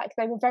play. Like,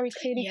 they were very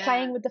clearly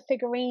playing with the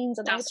figurines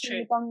and opening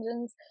the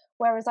dungeons.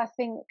 Whereas I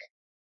think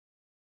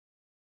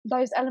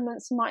those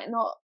elements might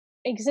not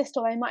exist,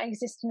 or they might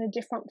exist in a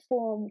different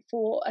form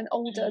for an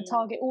older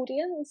target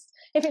audience.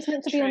 If it's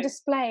meant to be on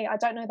display, I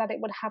don't know that it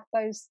would have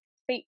those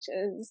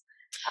features.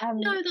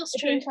 No, that's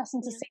it'd true. be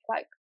interesting to see,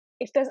 like,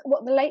 if there's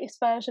the latest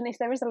version, if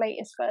there is a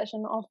latest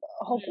version of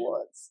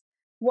Hogwarts,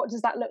 what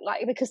does that look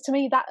like? Because to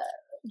me, that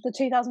the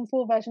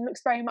 2004 version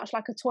looks very much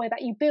like a toy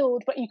that you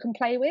build but you can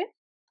play with.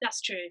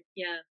 That's true,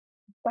 yeah.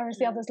 Whereas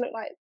the others look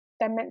like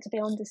they're meant to be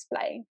on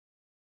display.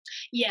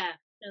 Yeah,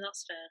 no,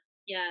 that's fair.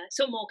 Yeah,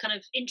 sort of more kind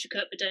of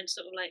intricate, but don't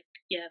sort of like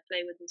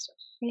play with and stuff.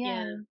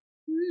 Yeah.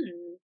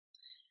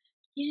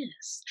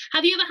 Yes.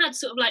 Have you ever had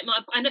sort of like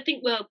and I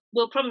think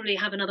we'll probably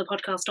have another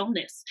podcast on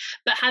this,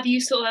 but have you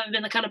sort of ever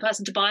been the kind of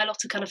person to buy a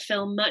lot of kind of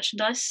film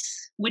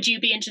merchandise? Would you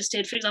be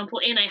interested, for example,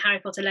 in a Harry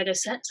Potter Lego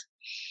set?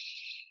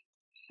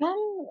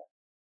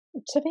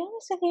 To be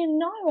honest with you,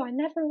 no. I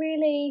never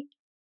really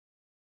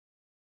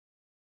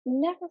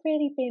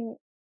been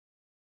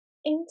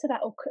into that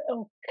or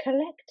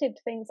collected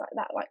things like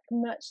that, like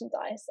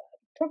merchandise.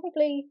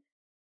 Probably,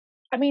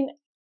 I mean,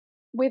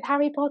 with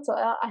Harry Potter,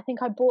 I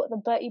think I bought the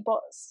Bertie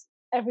Bott's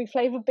every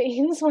flavour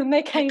beans when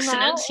they came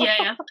out. Excellent,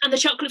 yeah. And the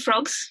chocolate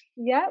frogs.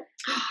 Yep.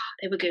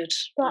 They were good.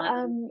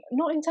 But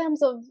not in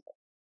terms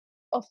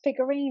of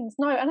figurines,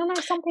 no. And I know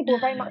some people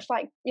are very much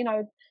like, you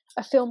know,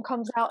 a film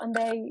comes out and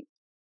they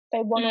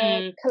want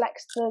to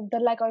collect the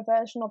Lego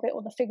version of it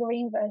or the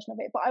figurine version of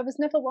it. But I was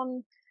never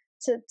one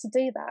to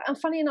do that. And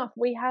funny enough,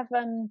 we had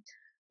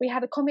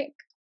a comic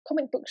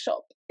book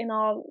shop in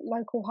our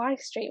local high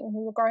street when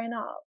we were growing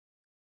up.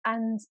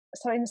 And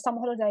so in the summer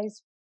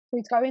holidays,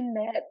 we'd go in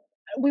there.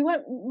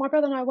 My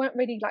brother and I weren't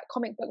really like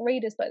comic book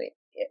readers, but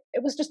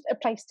it was just a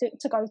place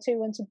to go to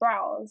and to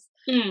browse.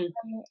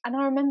 And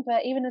I remember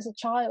even as a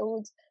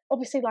child,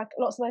 obviously like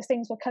lots of those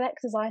things were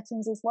collector's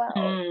items as well.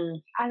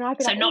 And I'd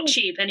be like, not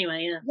cheap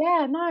anyway,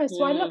 Yeah, no.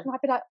 So I look and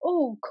I'd be like,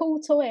 oh,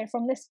 cool toy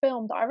from this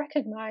film that I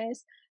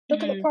recognise.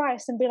 Look at the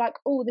price and be like,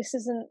 oh, this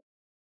isn't,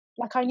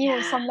 like, I knew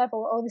on some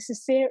level, oh, this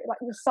is serious, like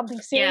there's something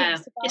serious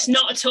about it's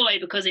not a toy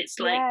because it's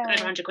like over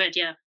 100 quid,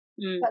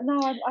 But no,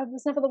 I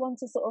was never the one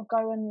to sort of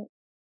go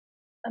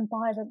and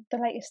buy the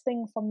latest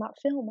thing from that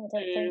film. I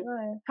don't think.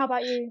 No. How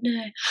about you? No.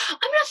 I mean,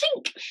 I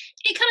think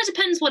it kind of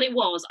depends what it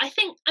was. I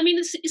think, I mean,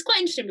 it's quite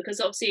interesting because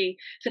obviously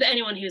for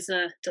anyone who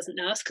doesn't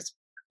know us, because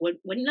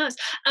wouldn't know us,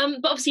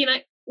 but obviously, you know,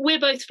 we're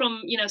both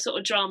from, you know, sort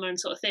of drama and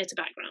sort of theatre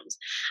backgrounds,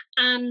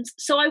 and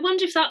so I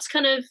wonder if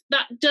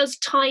that does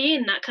tie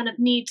in that kind of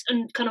need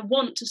and kind of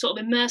want to sort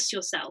of immerse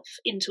yourself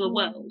into a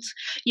world,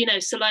 you know.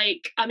 So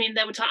like, I mean,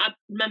 I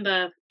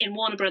remember in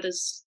Warner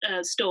Brothers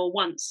store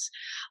once,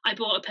 I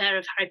bought a pair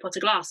of Harry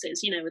Potter glasses,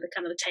 you know, with the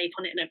kind of the tape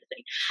on it and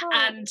everything.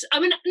 And I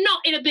mean,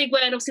 not in a big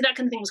way, and obviously that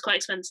kind of thing was quite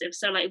expensive,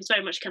 so like it was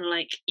very much kind of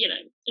like, you know,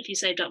 if you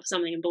saved up for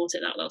something and bought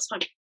it, that was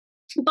fine.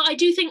 But I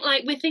do think,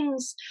 like, with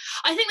things,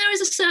 I think there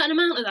is a certain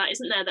amount of that,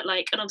 isn't there? That,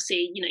 like, and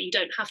obviously, you know, you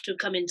don't have to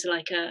come into,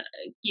 like,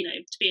 you know,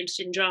 to be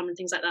interested in drama and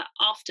things like that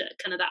after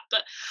kind of that.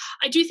 But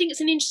I do think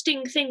it's an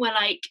interesting thing where,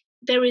 like,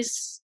 there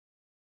is,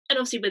 and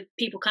obviously with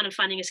people kind of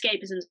finding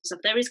escapism and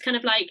stuff, there is kind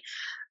of, like,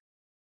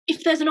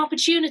 if there's an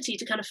opportunity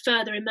to kind of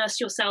further immerse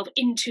yourself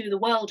into the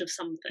world of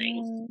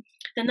something,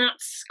 then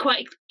that's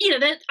quite, you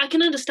know, I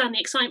can understand the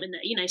excitement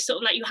there, you know, sort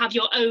of like you have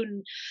your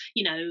own,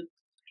 you know,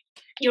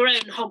 your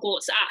own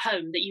Hogwarts at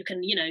home that you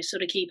can, you know,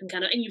 sort of keep and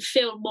kind of, and you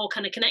feel more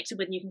kind of connected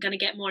with, and you can kind of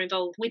get more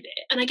involved with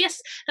it. And I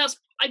guess that's,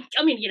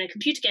 I mean, you know,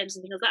 computer games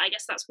and things like that, I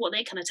guess that's what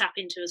they kind of tap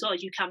into as well.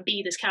 You can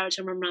be this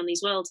character and run around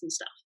these worlds and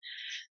stuff.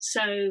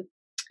 So,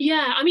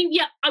 yeah, I mean,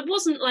 yeah, I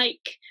wasn't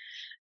like,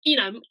 you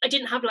know, I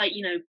didn't have like,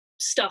 you know,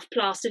 stuff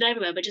plastered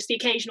everywhere, but just the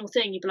occasional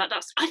thing, you'd be like,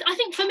 I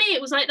think for me,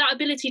 it was like that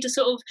ability to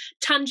sort of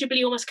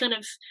tangibly almost kind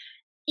of,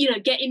 you know,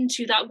 get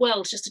into that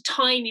world just a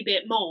tiny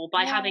bit more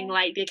by having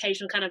like the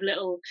occasional kind of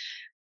little,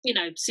 you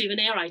know,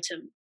 souvenir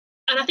item.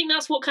 And I think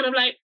that's what kind of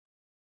like,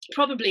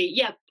 probably,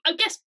 yeah, I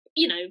guess,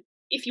 you know,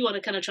 if you want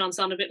to kind of try and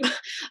sound a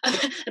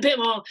bit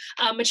more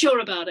mature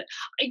about it,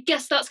 I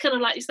guess that's kind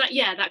of like, it's that,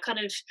 yeah, that kind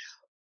of,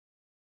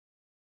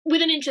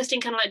 with an interest in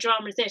kind of like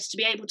drama and theatre, to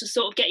be able to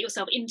sort of get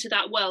yourself into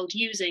that world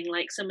using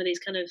like some of these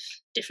kind of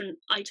different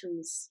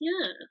items.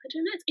 Yeah, I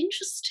don't know, it's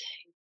interesting.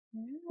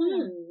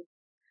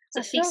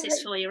 It's a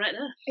thesis for you right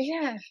there.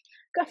 Yeah,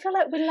 I feel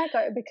like with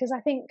Lego, because I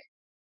think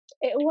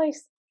it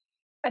always,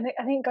 and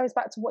I think it goes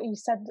back to what you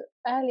said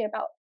earlier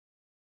about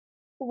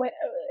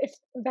if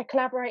they're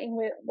collaborating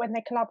when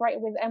they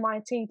collaborated with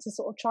MIT to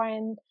sort of try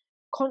and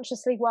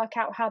consciously work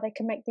out how they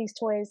can make these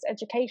toys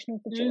educational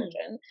for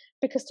children.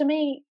 Because to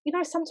me, you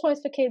know, some toys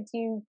for kids,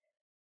 you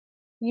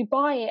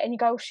buy it and you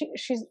go,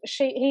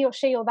 he or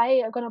she or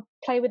they are going to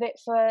play with it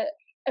for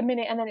a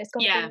minute and then it's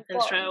going to be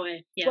gone. Straight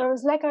away. Yeah.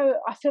 Whereas Lego,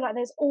 I feel like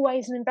there's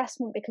always an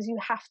investment because you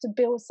have to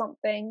build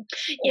something,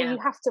 or you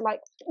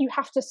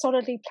have to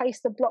solidly place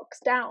the blocks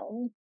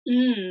down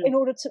in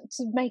order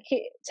to make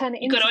it turn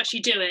it. You've got to actually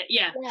do it.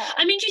 Yeah.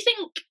 I mean, do you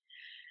think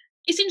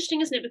it's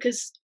interesting, isn't it?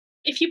 Because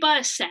if you buy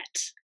a set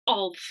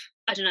of,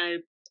 I don't know,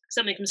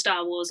 something from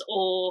Star Wars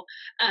or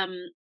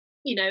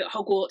you know,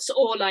 Hogwarts,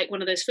 or like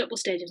one of those football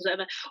stadiums or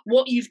whatever,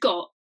 what you've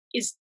got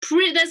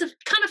there's a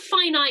kind of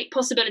finite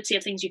possibility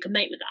of things you can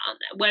make with that, aren't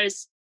there?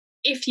 Whereas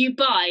if you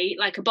buy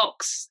like a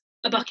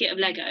bucket of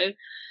Lego,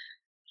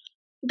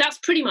 that's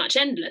pretty much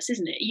endless,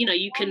 isn't it? You know,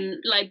 you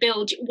can like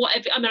build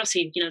whatever. I mean,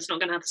 obviously, you know, it's not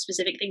going to have the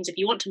specific things if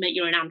you want to make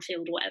your own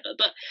Anfield or whatever,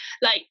 but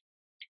like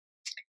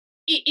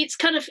it's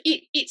kind of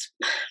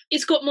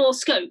it's got more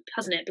scope,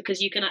 hasn't it?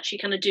 Because you can actually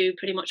kind of do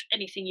pretty much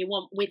anything you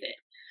want with it.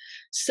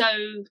 So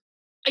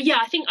yeah,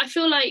 I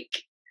feel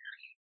like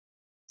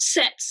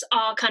sets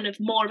are kind of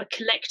more of a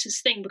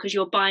collector's thing because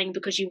you're buying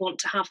because you want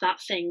to have that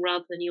thing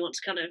rather than you want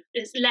to kind of,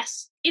 there's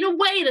less, in a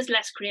way there's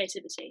less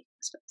creativity, I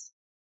suppose.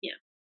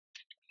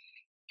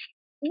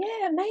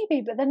 Yeah,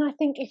 maybe, but then I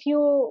think if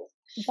you're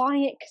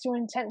buying it because your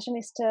intention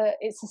is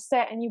it's a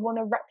set and you want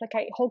to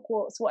replicate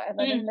Hogwarts or whatever,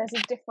 then there's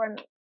a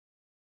different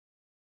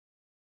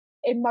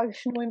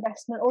emotional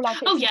investment, or like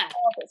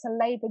it's a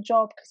labour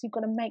job because you've got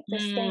to make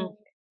this thing.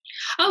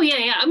 Oh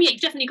yeah. I mean,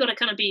 you've definitely got to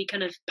kind of be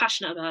kind of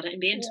passionate about it and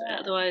be into it.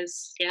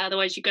 Otherwise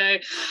you go,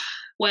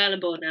 well, I'm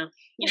bored now.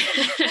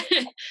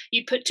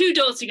 You put two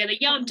doors together,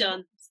 I'm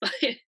done.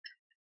 I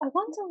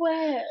wonder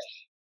where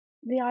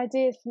the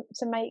idea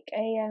to make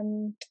a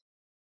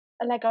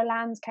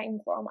Legoland came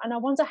from, and I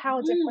wonder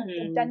how different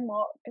in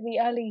Denmark the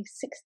early is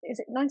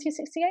it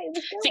 1968 it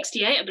was built?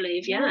 68, I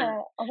believe.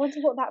 Yeah. I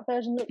wonder what that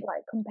version looked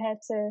like compared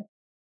to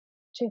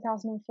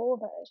 2004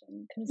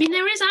 version. I mean,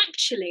 there is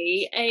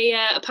actually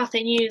a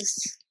Pathé News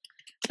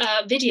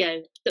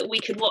video that we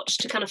could watch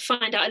to kind of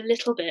find out a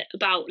little bit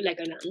about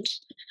Legoland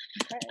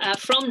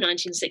from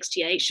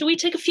 1968. Shall we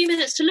take a few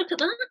minutes to look at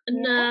that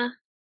and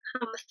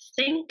have a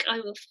think?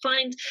 I will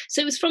find.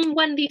 So it was from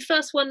when the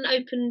first one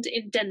opened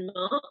in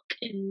Denmark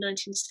in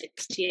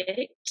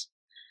 1968.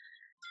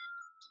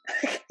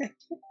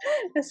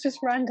 It's just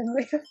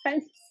randomly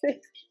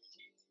offensive.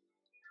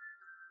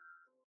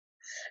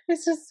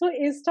 It's just sweet.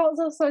 It starts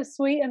off so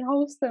sweet and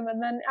wholesome,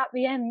 and then at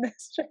the end,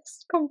 it's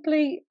just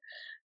complete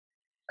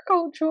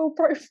cultural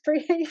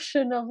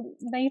appropriation of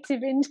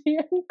native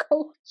Indian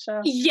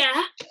culture.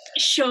 Yeah,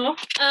 sure.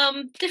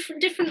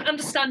 Different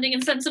understanding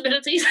and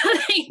sensibilities, I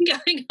think,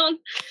 going on.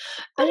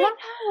 I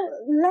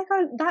love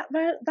how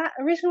that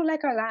original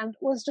Legoland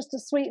was just a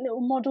sweet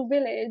little model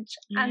village,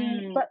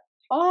 but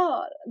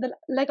the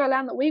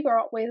Legoland that we grew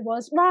up with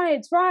was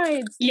rides.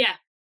 Yeah.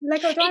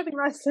 Lego driving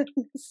license.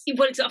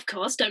 Well, of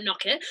course, don't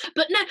knock it.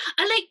 But no,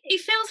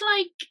 it feels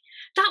like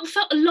that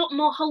felt a lot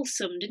more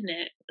wholesome, didn't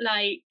it?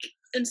 Like,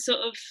 and sort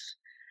of,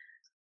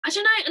 I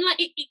don't know, and like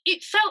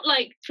it felt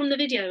like from the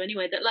video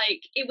anyway that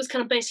like it was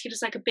kind of basically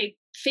just like a big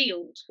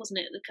field, wasn't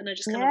it? That kind of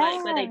just kind of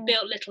like where they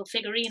built little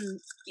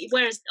figurines.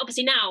 Whereas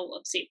obviously now,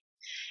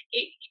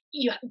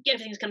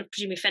 everything's kind of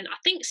presumably fenced. I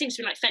think it seems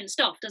to be like fenced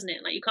off, doesn't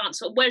it? Like you can't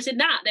sort of. Whereas in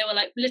that, they were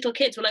like little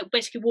kids were like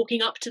basically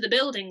walking up to the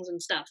buildings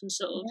and stuff and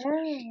sort of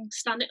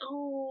standing.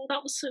 Oh,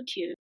 that was so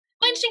cute.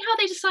 Quite interesting how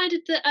they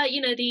decided that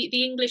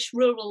the English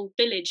rural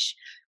village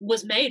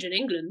was made in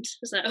England. It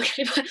was like,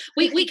 okay, but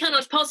we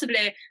cannot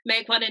possibly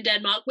make one in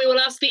Denmark. We will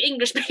ask the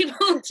English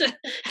people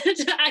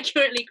to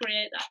accurately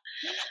create that.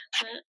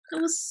 It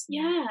was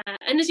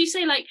and as you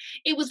say, like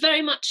it was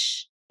very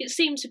much. It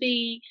seemed to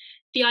be.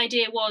 The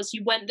idea was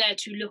you went there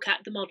to look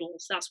at the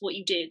models. That's what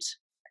you did.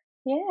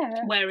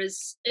 Yeah.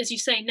 Whereas, as you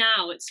say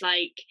now, it's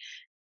like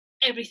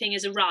everything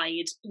is a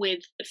ride with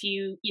a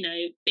few,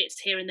 bits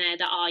here and there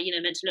that are,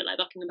 meant to look like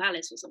Buckingham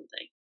Palace or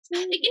something.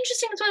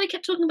 Interesting as well. They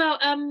kept talking about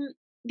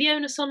the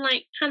onus on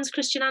like Hans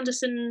Christian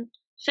Andersen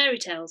fairy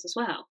tales as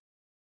well.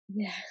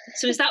 Yeah.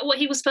 So is that what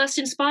he was first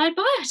inspired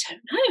by? I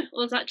don't know.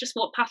 Or was that just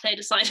what Pathé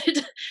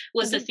decided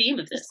was the theme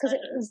of this? Because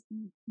it was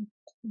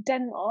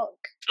Denmark.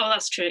 Oh,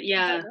 that's true.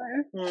 Yeah.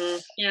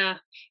 Yeah.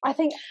 I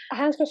think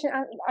Hans Christian.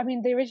 I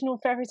mean, the original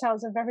fairy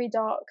tales are very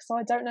dark, so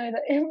I don't know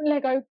that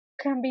Lego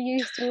can be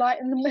used to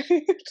lighten the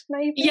mood.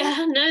 Maybe.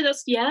 Yeah. No,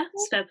 that's a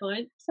fair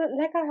point. So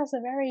Lego has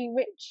a very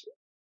rich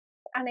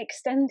and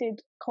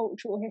extended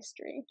cultural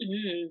history.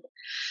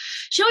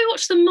 Shall we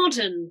watch the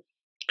modern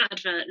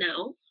advert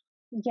now?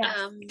 Yes.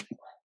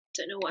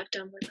 Don't know what I've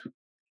done with that.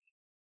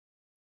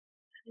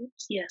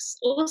 Yes.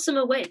 Awesome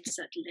awaits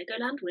at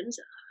Legoland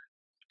Windsor.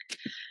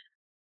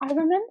 I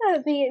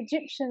remember the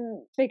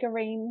Egyptian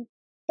figurine,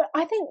 but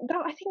I think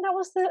that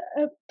was the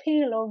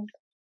appeal of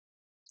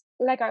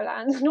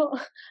Legoland,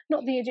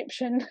 not the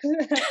Egyptian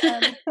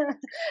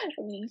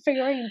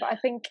figurine. But I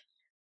think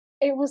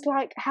it was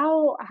like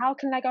how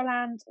can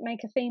Legoland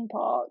make a theme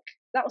park?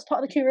 That was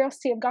part of the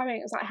curiosity of going.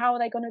 It was like, how are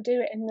they going to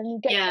do it? And then you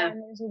get there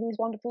and there's all these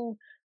wonderful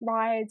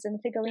rides and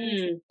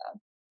figurines and stuff.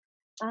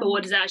 But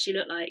what does it actually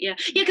look like? Yeah,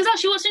 because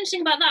actually what's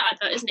interesting about that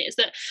advert, isn't it, is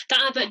that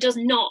advert does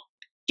not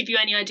give you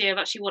any idea of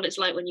actually what it's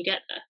like when you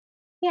get there.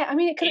 Yeah, I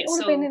mean, it could have all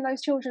have been in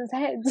those children's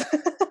heads.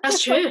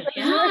 That's true,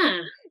 yeah.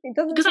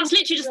 Because that's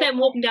literally just them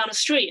walking down a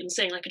street and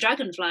seeing like a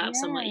dragonfly up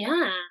somewhere,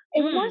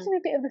 It reminds me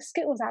a bit of the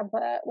Skittles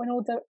advert when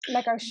all the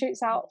Lego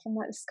shoots out from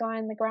like the sky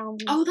and the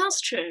ground. Oh,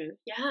 that's true,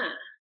 yeah.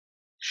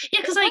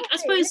 Yeah, because like, I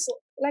suppose...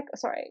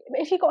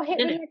 if you got hit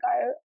with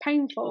Lego,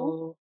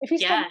 painful. If you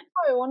stand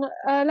on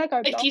a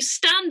Lego block... If you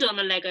stand on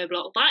a Lego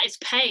block, that is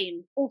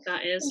pain. Oof.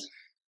 That is.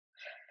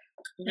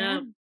 Yeah.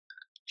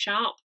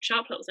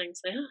 sharp little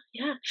things. So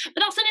yeah.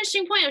 But that's an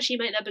interesting point actually you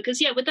make there,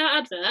 because with that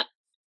advert,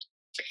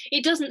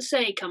 it doesn't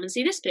say come and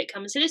see this bit,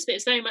 come and see this bit.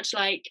 It's very much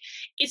like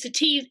it's a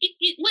tease.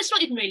 Well, it's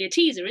not even really a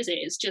teaser, is it?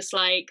 It's just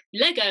like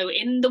Lego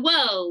in the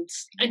world,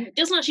 and it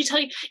doesn't actually tell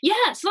you.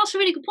 Yeah, so that's a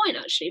really good point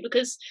actually,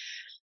 because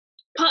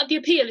part of the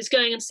appeal is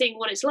going and seeing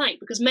what it's like,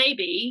 because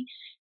maybe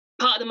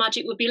part of the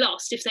magic would be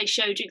lost if they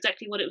showed you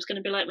exactly what it was going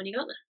to be like when you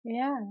got there.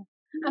 Yeah.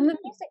 And the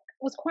music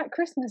was quite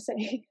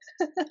Christmassy.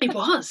 It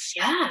was,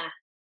 yeah.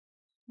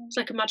 It's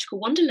like a magical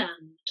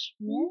wonderland.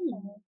 Yeah.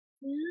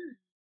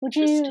 Would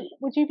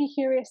you be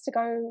curious to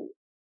go?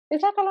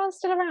 Is Legoland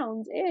still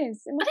around? It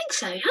is. I think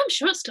so. I'm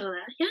sure it's still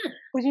there. Yeah.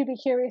 Would you be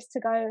curious to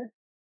go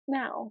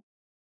now?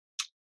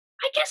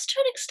 I guess to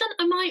an extent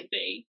I might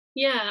be.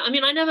 Yeah. I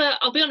mean,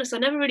 I'll be honest, I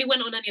never really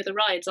went on any of the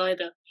rides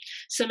either.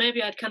 So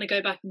maybe I'd kind of go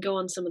back and go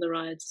on some of the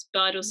rides.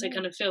 But I'd also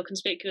kind of feel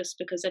conspicuous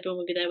because everyone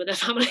would be there with their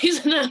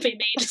families and that'd be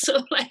me just sort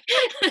of like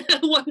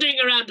wandering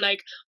around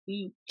like,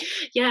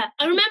 Yeah.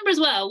 I remember as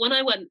well when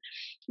I went,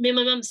 me and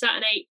my mum sat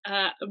and ate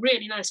a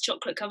really nice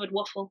chocolate covered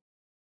waffle.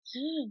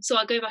 So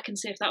I'll go back and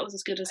see if that was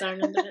as good as I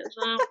remembered it as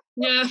well.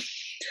 Yeah.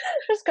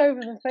 Just go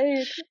for the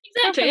food.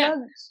 Exactly, yeah.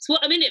 It's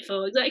what I'm in it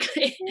for,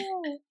 exactly.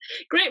 Yeah.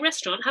 Great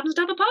restaurant, happens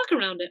to have a park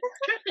around it.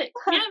 Terrific,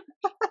 yeah.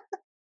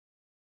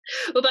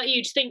 What about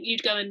you? Do you think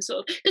you'd go and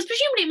sort of... Because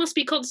presumably it must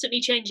be constantly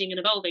changing and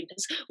evolving.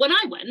 Because when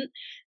I went,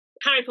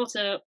 Harry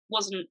Potter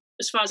wasn't,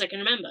 as far as I can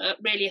remember,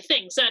 really a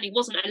thing. Certainly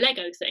wasn't a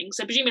Lego thing.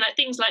 So presumably like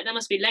things like there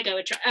must be Lego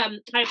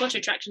Harry Potter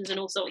attractions and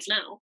all sorts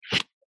now.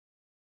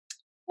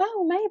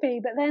 Well,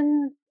 maybe, but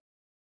then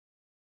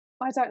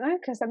I don't know,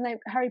 because then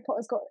Harry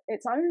Potter's got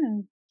its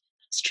own.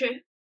 It's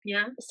true.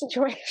 Yeah.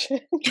 Situation.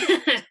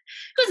 Because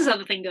there's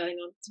other thing going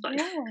on. It's fine.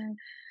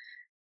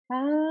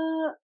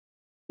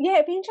 Yeah,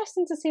 it'd be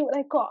interesting to see what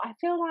they've got. I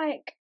feel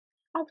like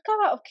I would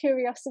go out of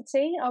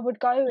curiosity. I would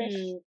go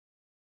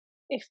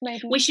if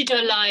maybe we should do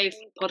a live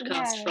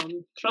podcast from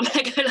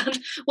Legoland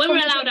when we're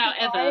allowed out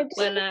ever.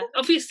 Well,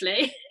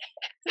 obviously.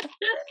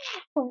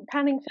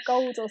 Panning for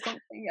gold or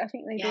something. I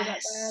think they do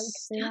that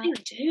there. I think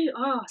they do.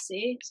 Oh,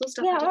 see, it's all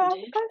stuff. I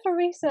would go for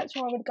research,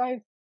 or I would go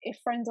if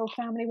friends or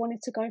family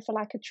wanted to go for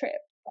like a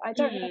trip. But I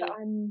don't know that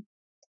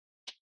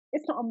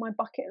it's not on my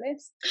bucket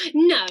list.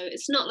 No,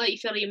 it's not like you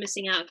feel like you're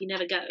missing out if you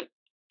never go.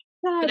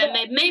 No, but then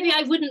maybe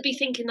I wouldn't be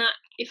thinking that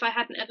if I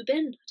hadn't ever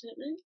been. I don't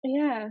know.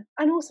 Yeah,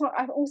 and also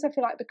I also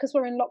feel like because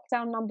we're in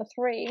lockdown number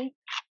 3,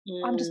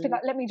 I'm just be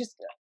like, let me just.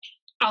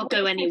 I'll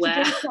go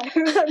anywhere.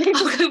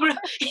 I'll go.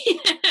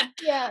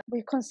 Yeah,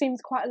 we've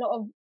consumed quite a lot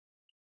of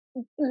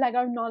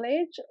Lego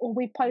knowledge, or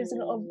we've posed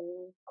a lot of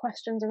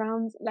questions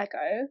around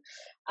Lego.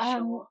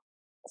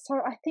 So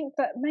I think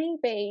that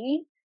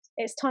maybe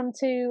it's time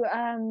to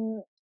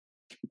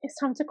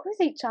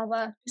quiz each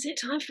other. Is it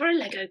time for a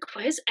Lego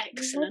quiz?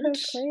 Excellent. Lego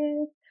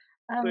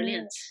quiz.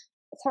 Brilliant.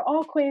 So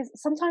our quiz,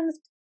 sometimes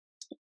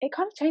it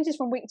kind of changes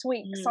from week to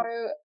week. So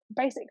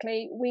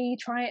basically we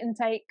try and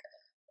take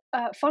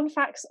fun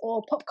facts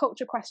or pop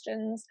culture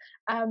questions,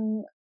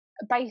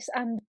 base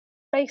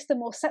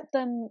them or set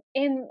them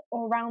in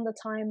or around the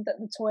time that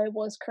the toy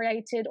was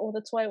created or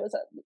the toy was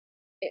at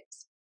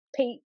its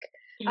peak.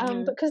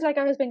 Because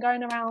Lego has been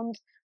going around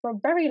for a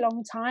very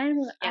long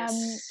time,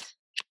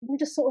 we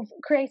just sort of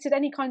created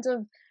any kind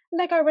of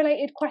Lego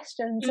related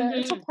questions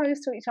to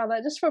pose to each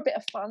other just for a bit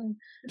of fun.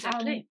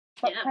 Exactly.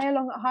 But play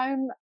along at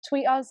home,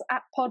 tweet us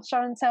at Pod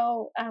Show and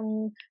Tell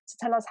to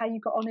tell us how you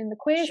got on in the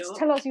quiz. Sure.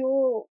 Tell us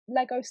your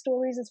Lego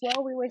stories as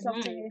well. We always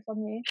love to hear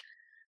from you.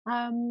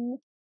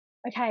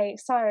 Okay,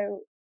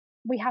 so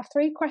we have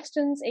 3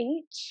 questions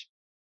each.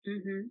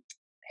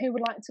 Who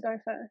would like to go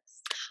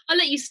first? I'll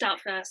let you start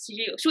first.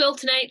 Should we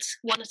alternate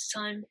one at a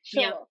time?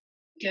 Sure. Yeah.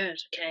 Good,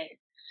 okay.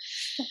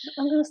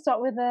 I'm going to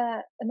start with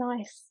a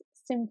nice,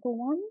 simple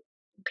one.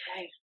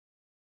 Okay.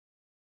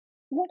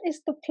 What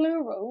is the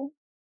plural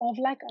of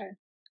Lego?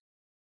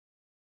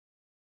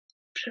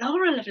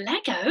 Plural of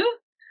Lego?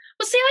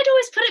 Well, see, I'd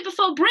always put it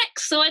before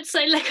bricks, so I'd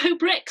say Lego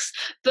bricks.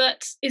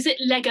 But is it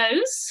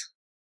Legos?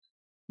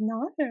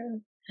 No.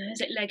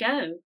 Is it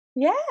Lego?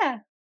 Yeah.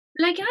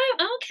 Lego?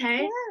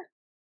 Okay.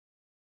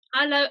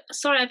 Yeah.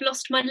 Sorry, I've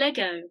lost my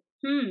Lego.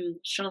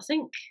 Shall I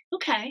think?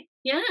 Okay,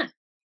 yeah.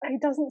 It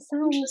doesn't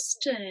sound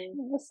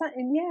interesting.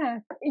 Yeah,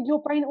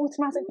 your brain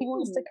automatically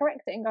wants to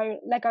correct it and go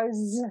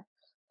Legos.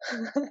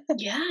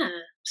 Yeah.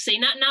 See,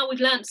 now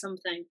we've learned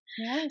something.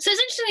 Yeah. So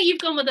it's interesting that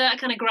you've gone with a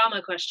kind of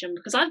grammar question,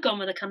 because I've gone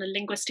with a kind of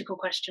linguistical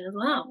question as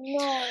well.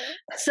 No.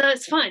 So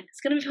it's fine. It's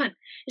going to be fine.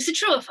 Is it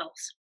true or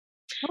false?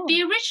 Oh.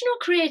 The original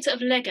creator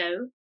of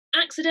Lego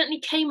accidentally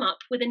came up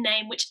with a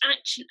name which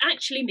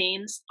actually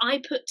means I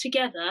put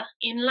together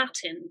in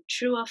Latin.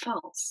 True or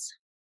false?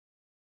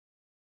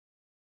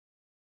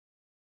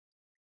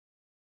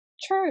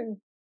 True.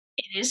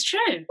 It is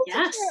true,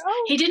 yes.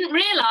 Oh. He didn't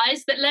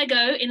realise that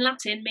Lego in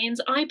Latin means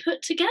I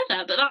put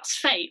together, but that's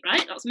fate,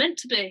 right? That's meant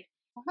to be.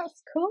 Oh,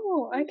 that's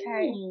cool,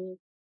 okay.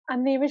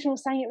 And the original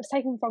saying it was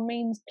taken from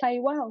means play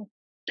well.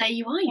 There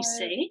you are, you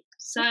see.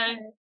 So,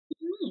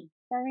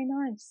 Very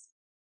nice.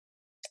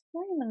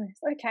 Very nice,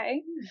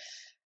 okay.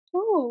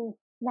 Ooh,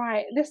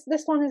 Right.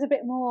 This one is a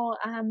bit more.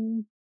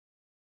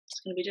 It's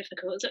going to be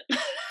difficult, is it?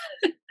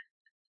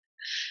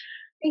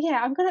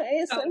 Yeah, I'm gonna.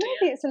 It's Oh dear.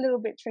 maybe it's a little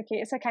bit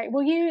tricky. It's okay.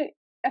 Well,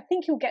 I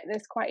think you'll get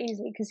this quite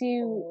easily because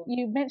Oh.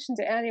 you mentioned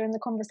it earlier in the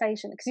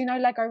conversation. Because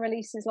Lego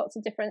releases lots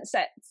of different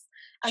sets,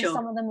 and Sure.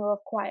 some of them are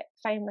of quite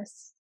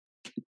famous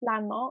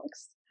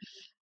landmarks.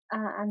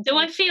 And Do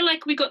I feel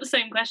like we got the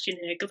same question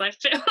here? Because I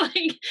feel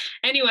like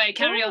anyway,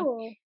 carry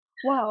on.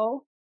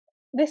 Well,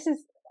 this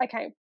is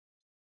okay.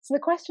 So the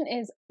question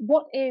is,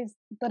 what is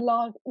the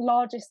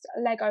largest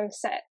Lego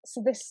set?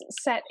 So this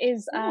set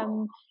is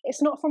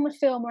it's not from a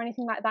film or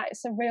anything like that.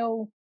 It's a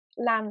real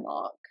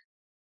landmark.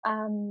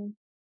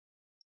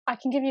 I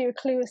can give you a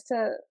clue as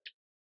to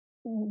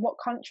what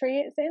country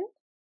it's in.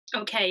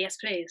 Okay, yes,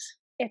 please.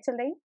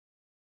 Italy.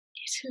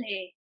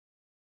 Italy.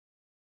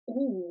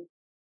 Ooh.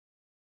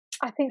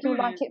 I think you'll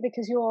like it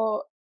because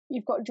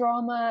you've got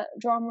drama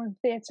and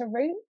theatre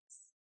roots.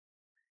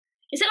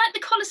 Is it like the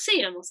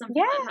Colosseum or something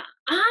like that?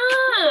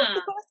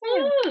 Ah!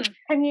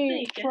 Can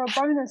you, for a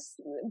bonus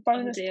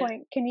Oh,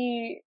 point, can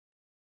you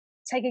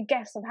take a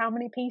guess of how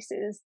many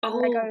pieces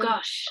Lego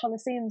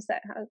Colosseum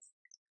set has?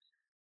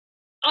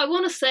 I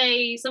want to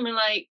say something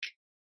like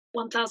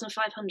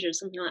 1,500,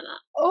 something like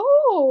that.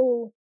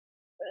 Oh,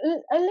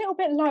 a little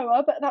bit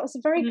lower, but that was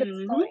a very good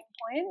starting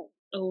point.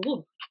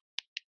 Oh.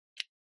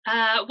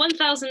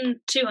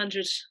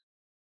 1,200.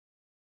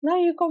 No,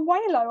 you've gone way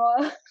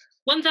lower.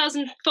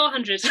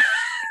 1,400.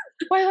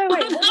 Wait.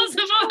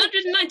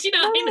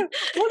 1,499.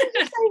 What did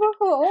you say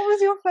before? What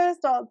was your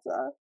first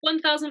answer?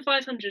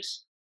 1,500.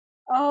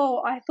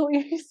 Oh, I thought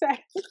you said.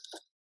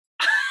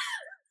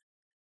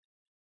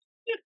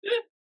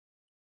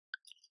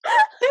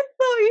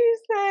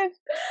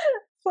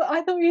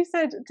 I thought you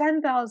said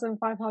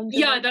 10,500.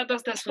 Yeah,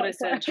 that's what I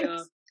said.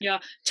 Yeah.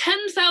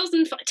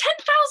 10,000. 10,000.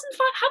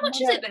 How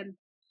much is it then?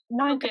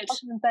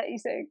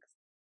 9,036.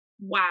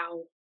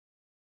 Wow.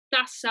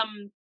 That's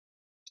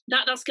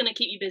that's going to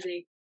keep you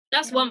busy.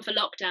 That's one for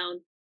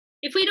lockdown.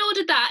 If we'd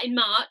ordered that in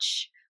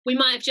March, we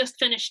might have just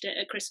finished it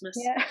at Christmas.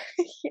 Yeah.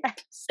 Yeah.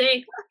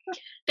 See?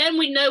 Then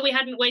we know we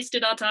hadn't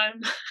wasted our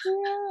time.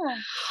 Yeah.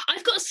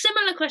 I've got a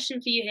similar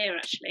question for you here,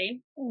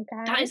 actually.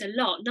 Okay. That is a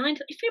lot.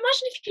 If you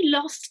imagine if you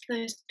lost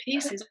those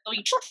pieces or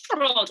you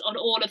trod on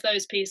all of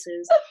those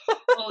pieces,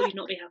 you'd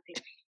not be happy.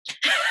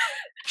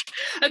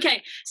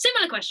 Okay,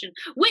 similar question.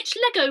 Which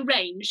Lego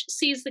range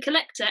sees the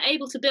collector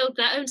able to build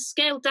their own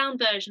scaled-down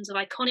versions of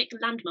iconic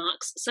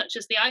landmarks such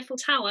as the Eiffel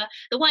Tower,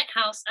 the White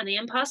House, and the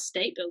Empire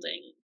State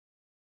Building?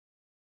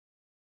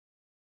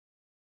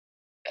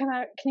 Can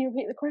you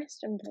repeat the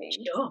question, please?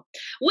 Sure.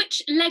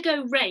 Which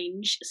Lego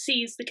range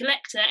sees the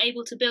collector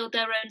able to build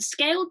their own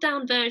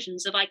scaled-down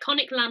versions of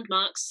iconic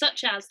landmarks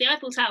such as the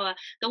Eiffel Tower,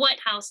 the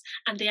White House,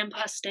 and the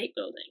Empire State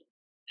Building?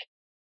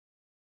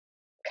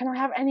 Can I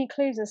have any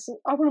clues?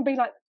 I want to be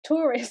like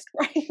tourist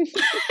range.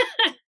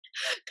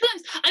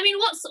 Close. I mean,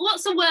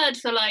 what's a word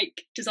for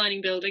like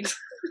designing buildings?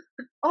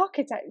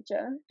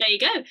 Architecture. There you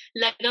go.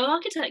 Lego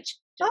architecture.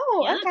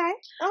 Oh, yeah. Okay.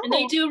 Oh. And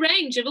they do a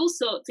range of all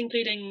sorts,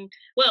 including,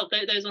 well,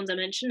 those ones I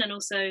mentioned, and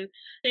also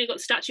they've got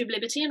the Statue of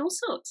Liberty and all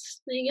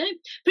sorts. There you go.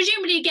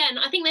 Presumably, again,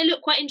 I think they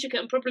look quite intricate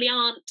and probably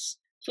aren't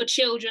for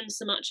children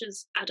so much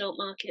as adult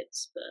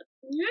markets, but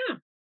yeah.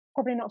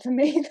 Probably not for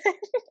me then.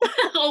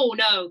 Oh,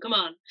 no, come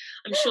on.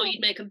 I'm sure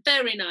you'd make a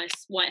very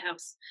nice White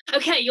House.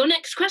 Okay, your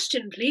next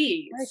question,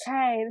 please.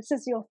 Okay, this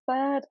is your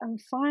third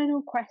and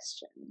final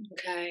question.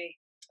 Okay.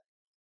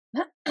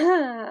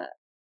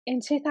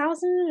 In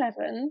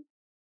 2011,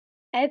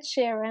 Ed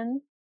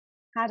Sheeran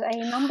had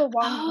a number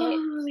one hit.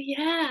 Oh,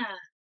 yeah.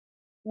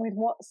 With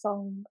what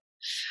song?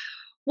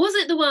 Was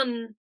it the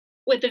one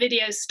with the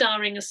video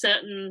starring a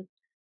certain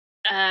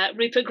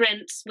Rupert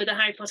Grint with a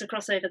Harry Potter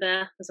crossover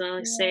there as well,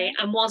 I see.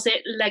 And was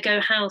it Lego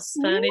House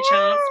by any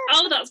chance?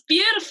 Oh, that's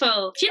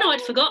beautiful. Do you know,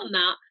 I'd forgotten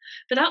that.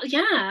 But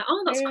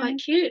that's quite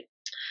cute.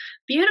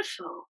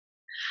 Beautiful.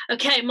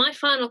 Okay, my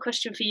final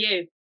question for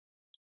you.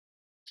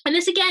 And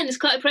this again is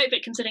quite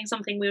appropriate considering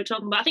something we were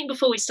talking about, I think,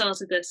 before we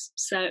started this,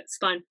 so it's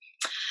fine.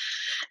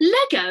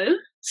 Lego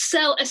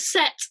sell a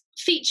set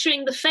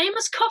featuring the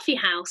famous coffee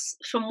house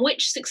from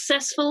which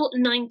successful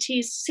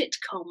 90s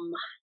sitcom?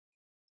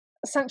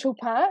 Central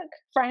Perk,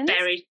 Friends.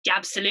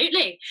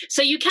 Absolutely.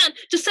 So you can,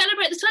 to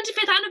celebrate the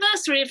 25th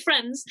anniversary of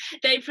Friends,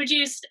 they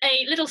produced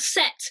a little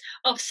set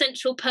of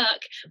Central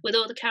Perk with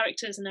all the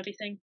characters and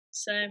everything.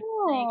 So there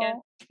you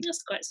go.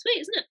 That's quite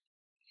sweet, isn't it?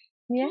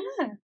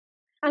 Yeah.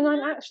 And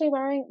I'm actually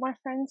wearing my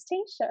Friends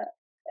t-shirt.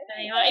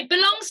 There you are. It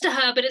belongs to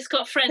her, but it's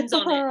got Friends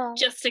on it,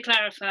 just to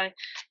clarify.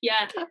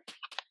 Yeah.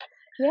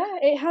 Yeah,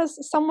 it has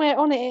somewhere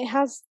on it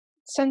has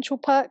Central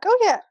Perk. Oh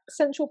yeah,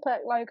 Central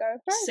Perk logo.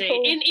 Very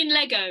cool. in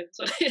Lego.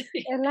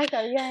 In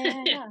Lego,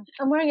 yeah.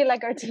 I'm wearing a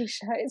Lego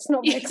t-shirt. It's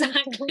not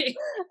exactly.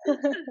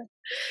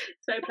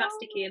 So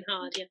plasticky and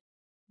hard, yeah.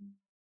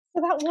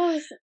 So that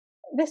was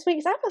this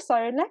week's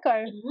episode,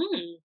 Lego.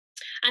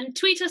 And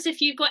tweet us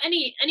if you've got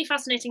any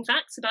fascinating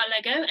facts about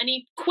Lego,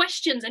 any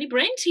questions, any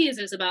brain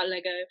teasers about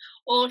Lego,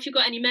 or if you've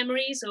got any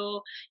memories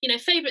or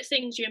favourite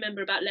things you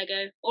remember about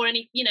Lego, or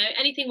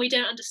anything we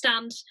don't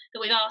understand that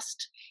we've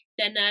asked.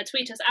 Then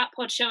tweet us at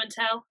Pod Show and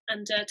Tell,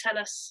 and tell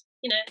us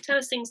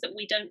things that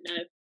we don't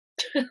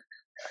know.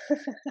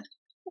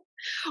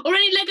 Or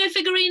any Lego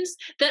figurines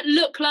that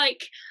look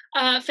like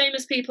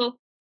famous people,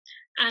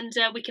 and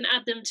we can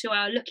add them to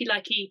our Looky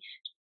Likey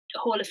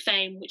Hall of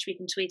Fame, which we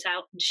can tweet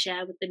out and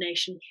share with the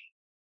nation.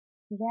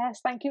 Yes,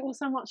 thank you all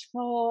so much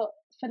for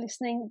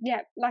listening.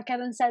 Yeah, like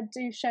Ellen said,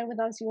 do share with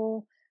us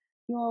your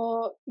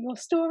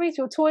stories,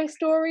 your toy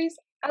stories,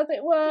 as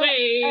it were.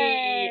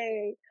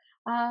 Hey.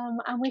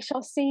 And we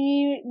shall see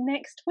you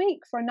next week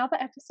for another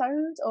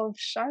episode of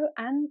Show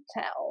and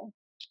Tell.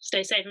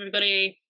 Stay safe, everybody.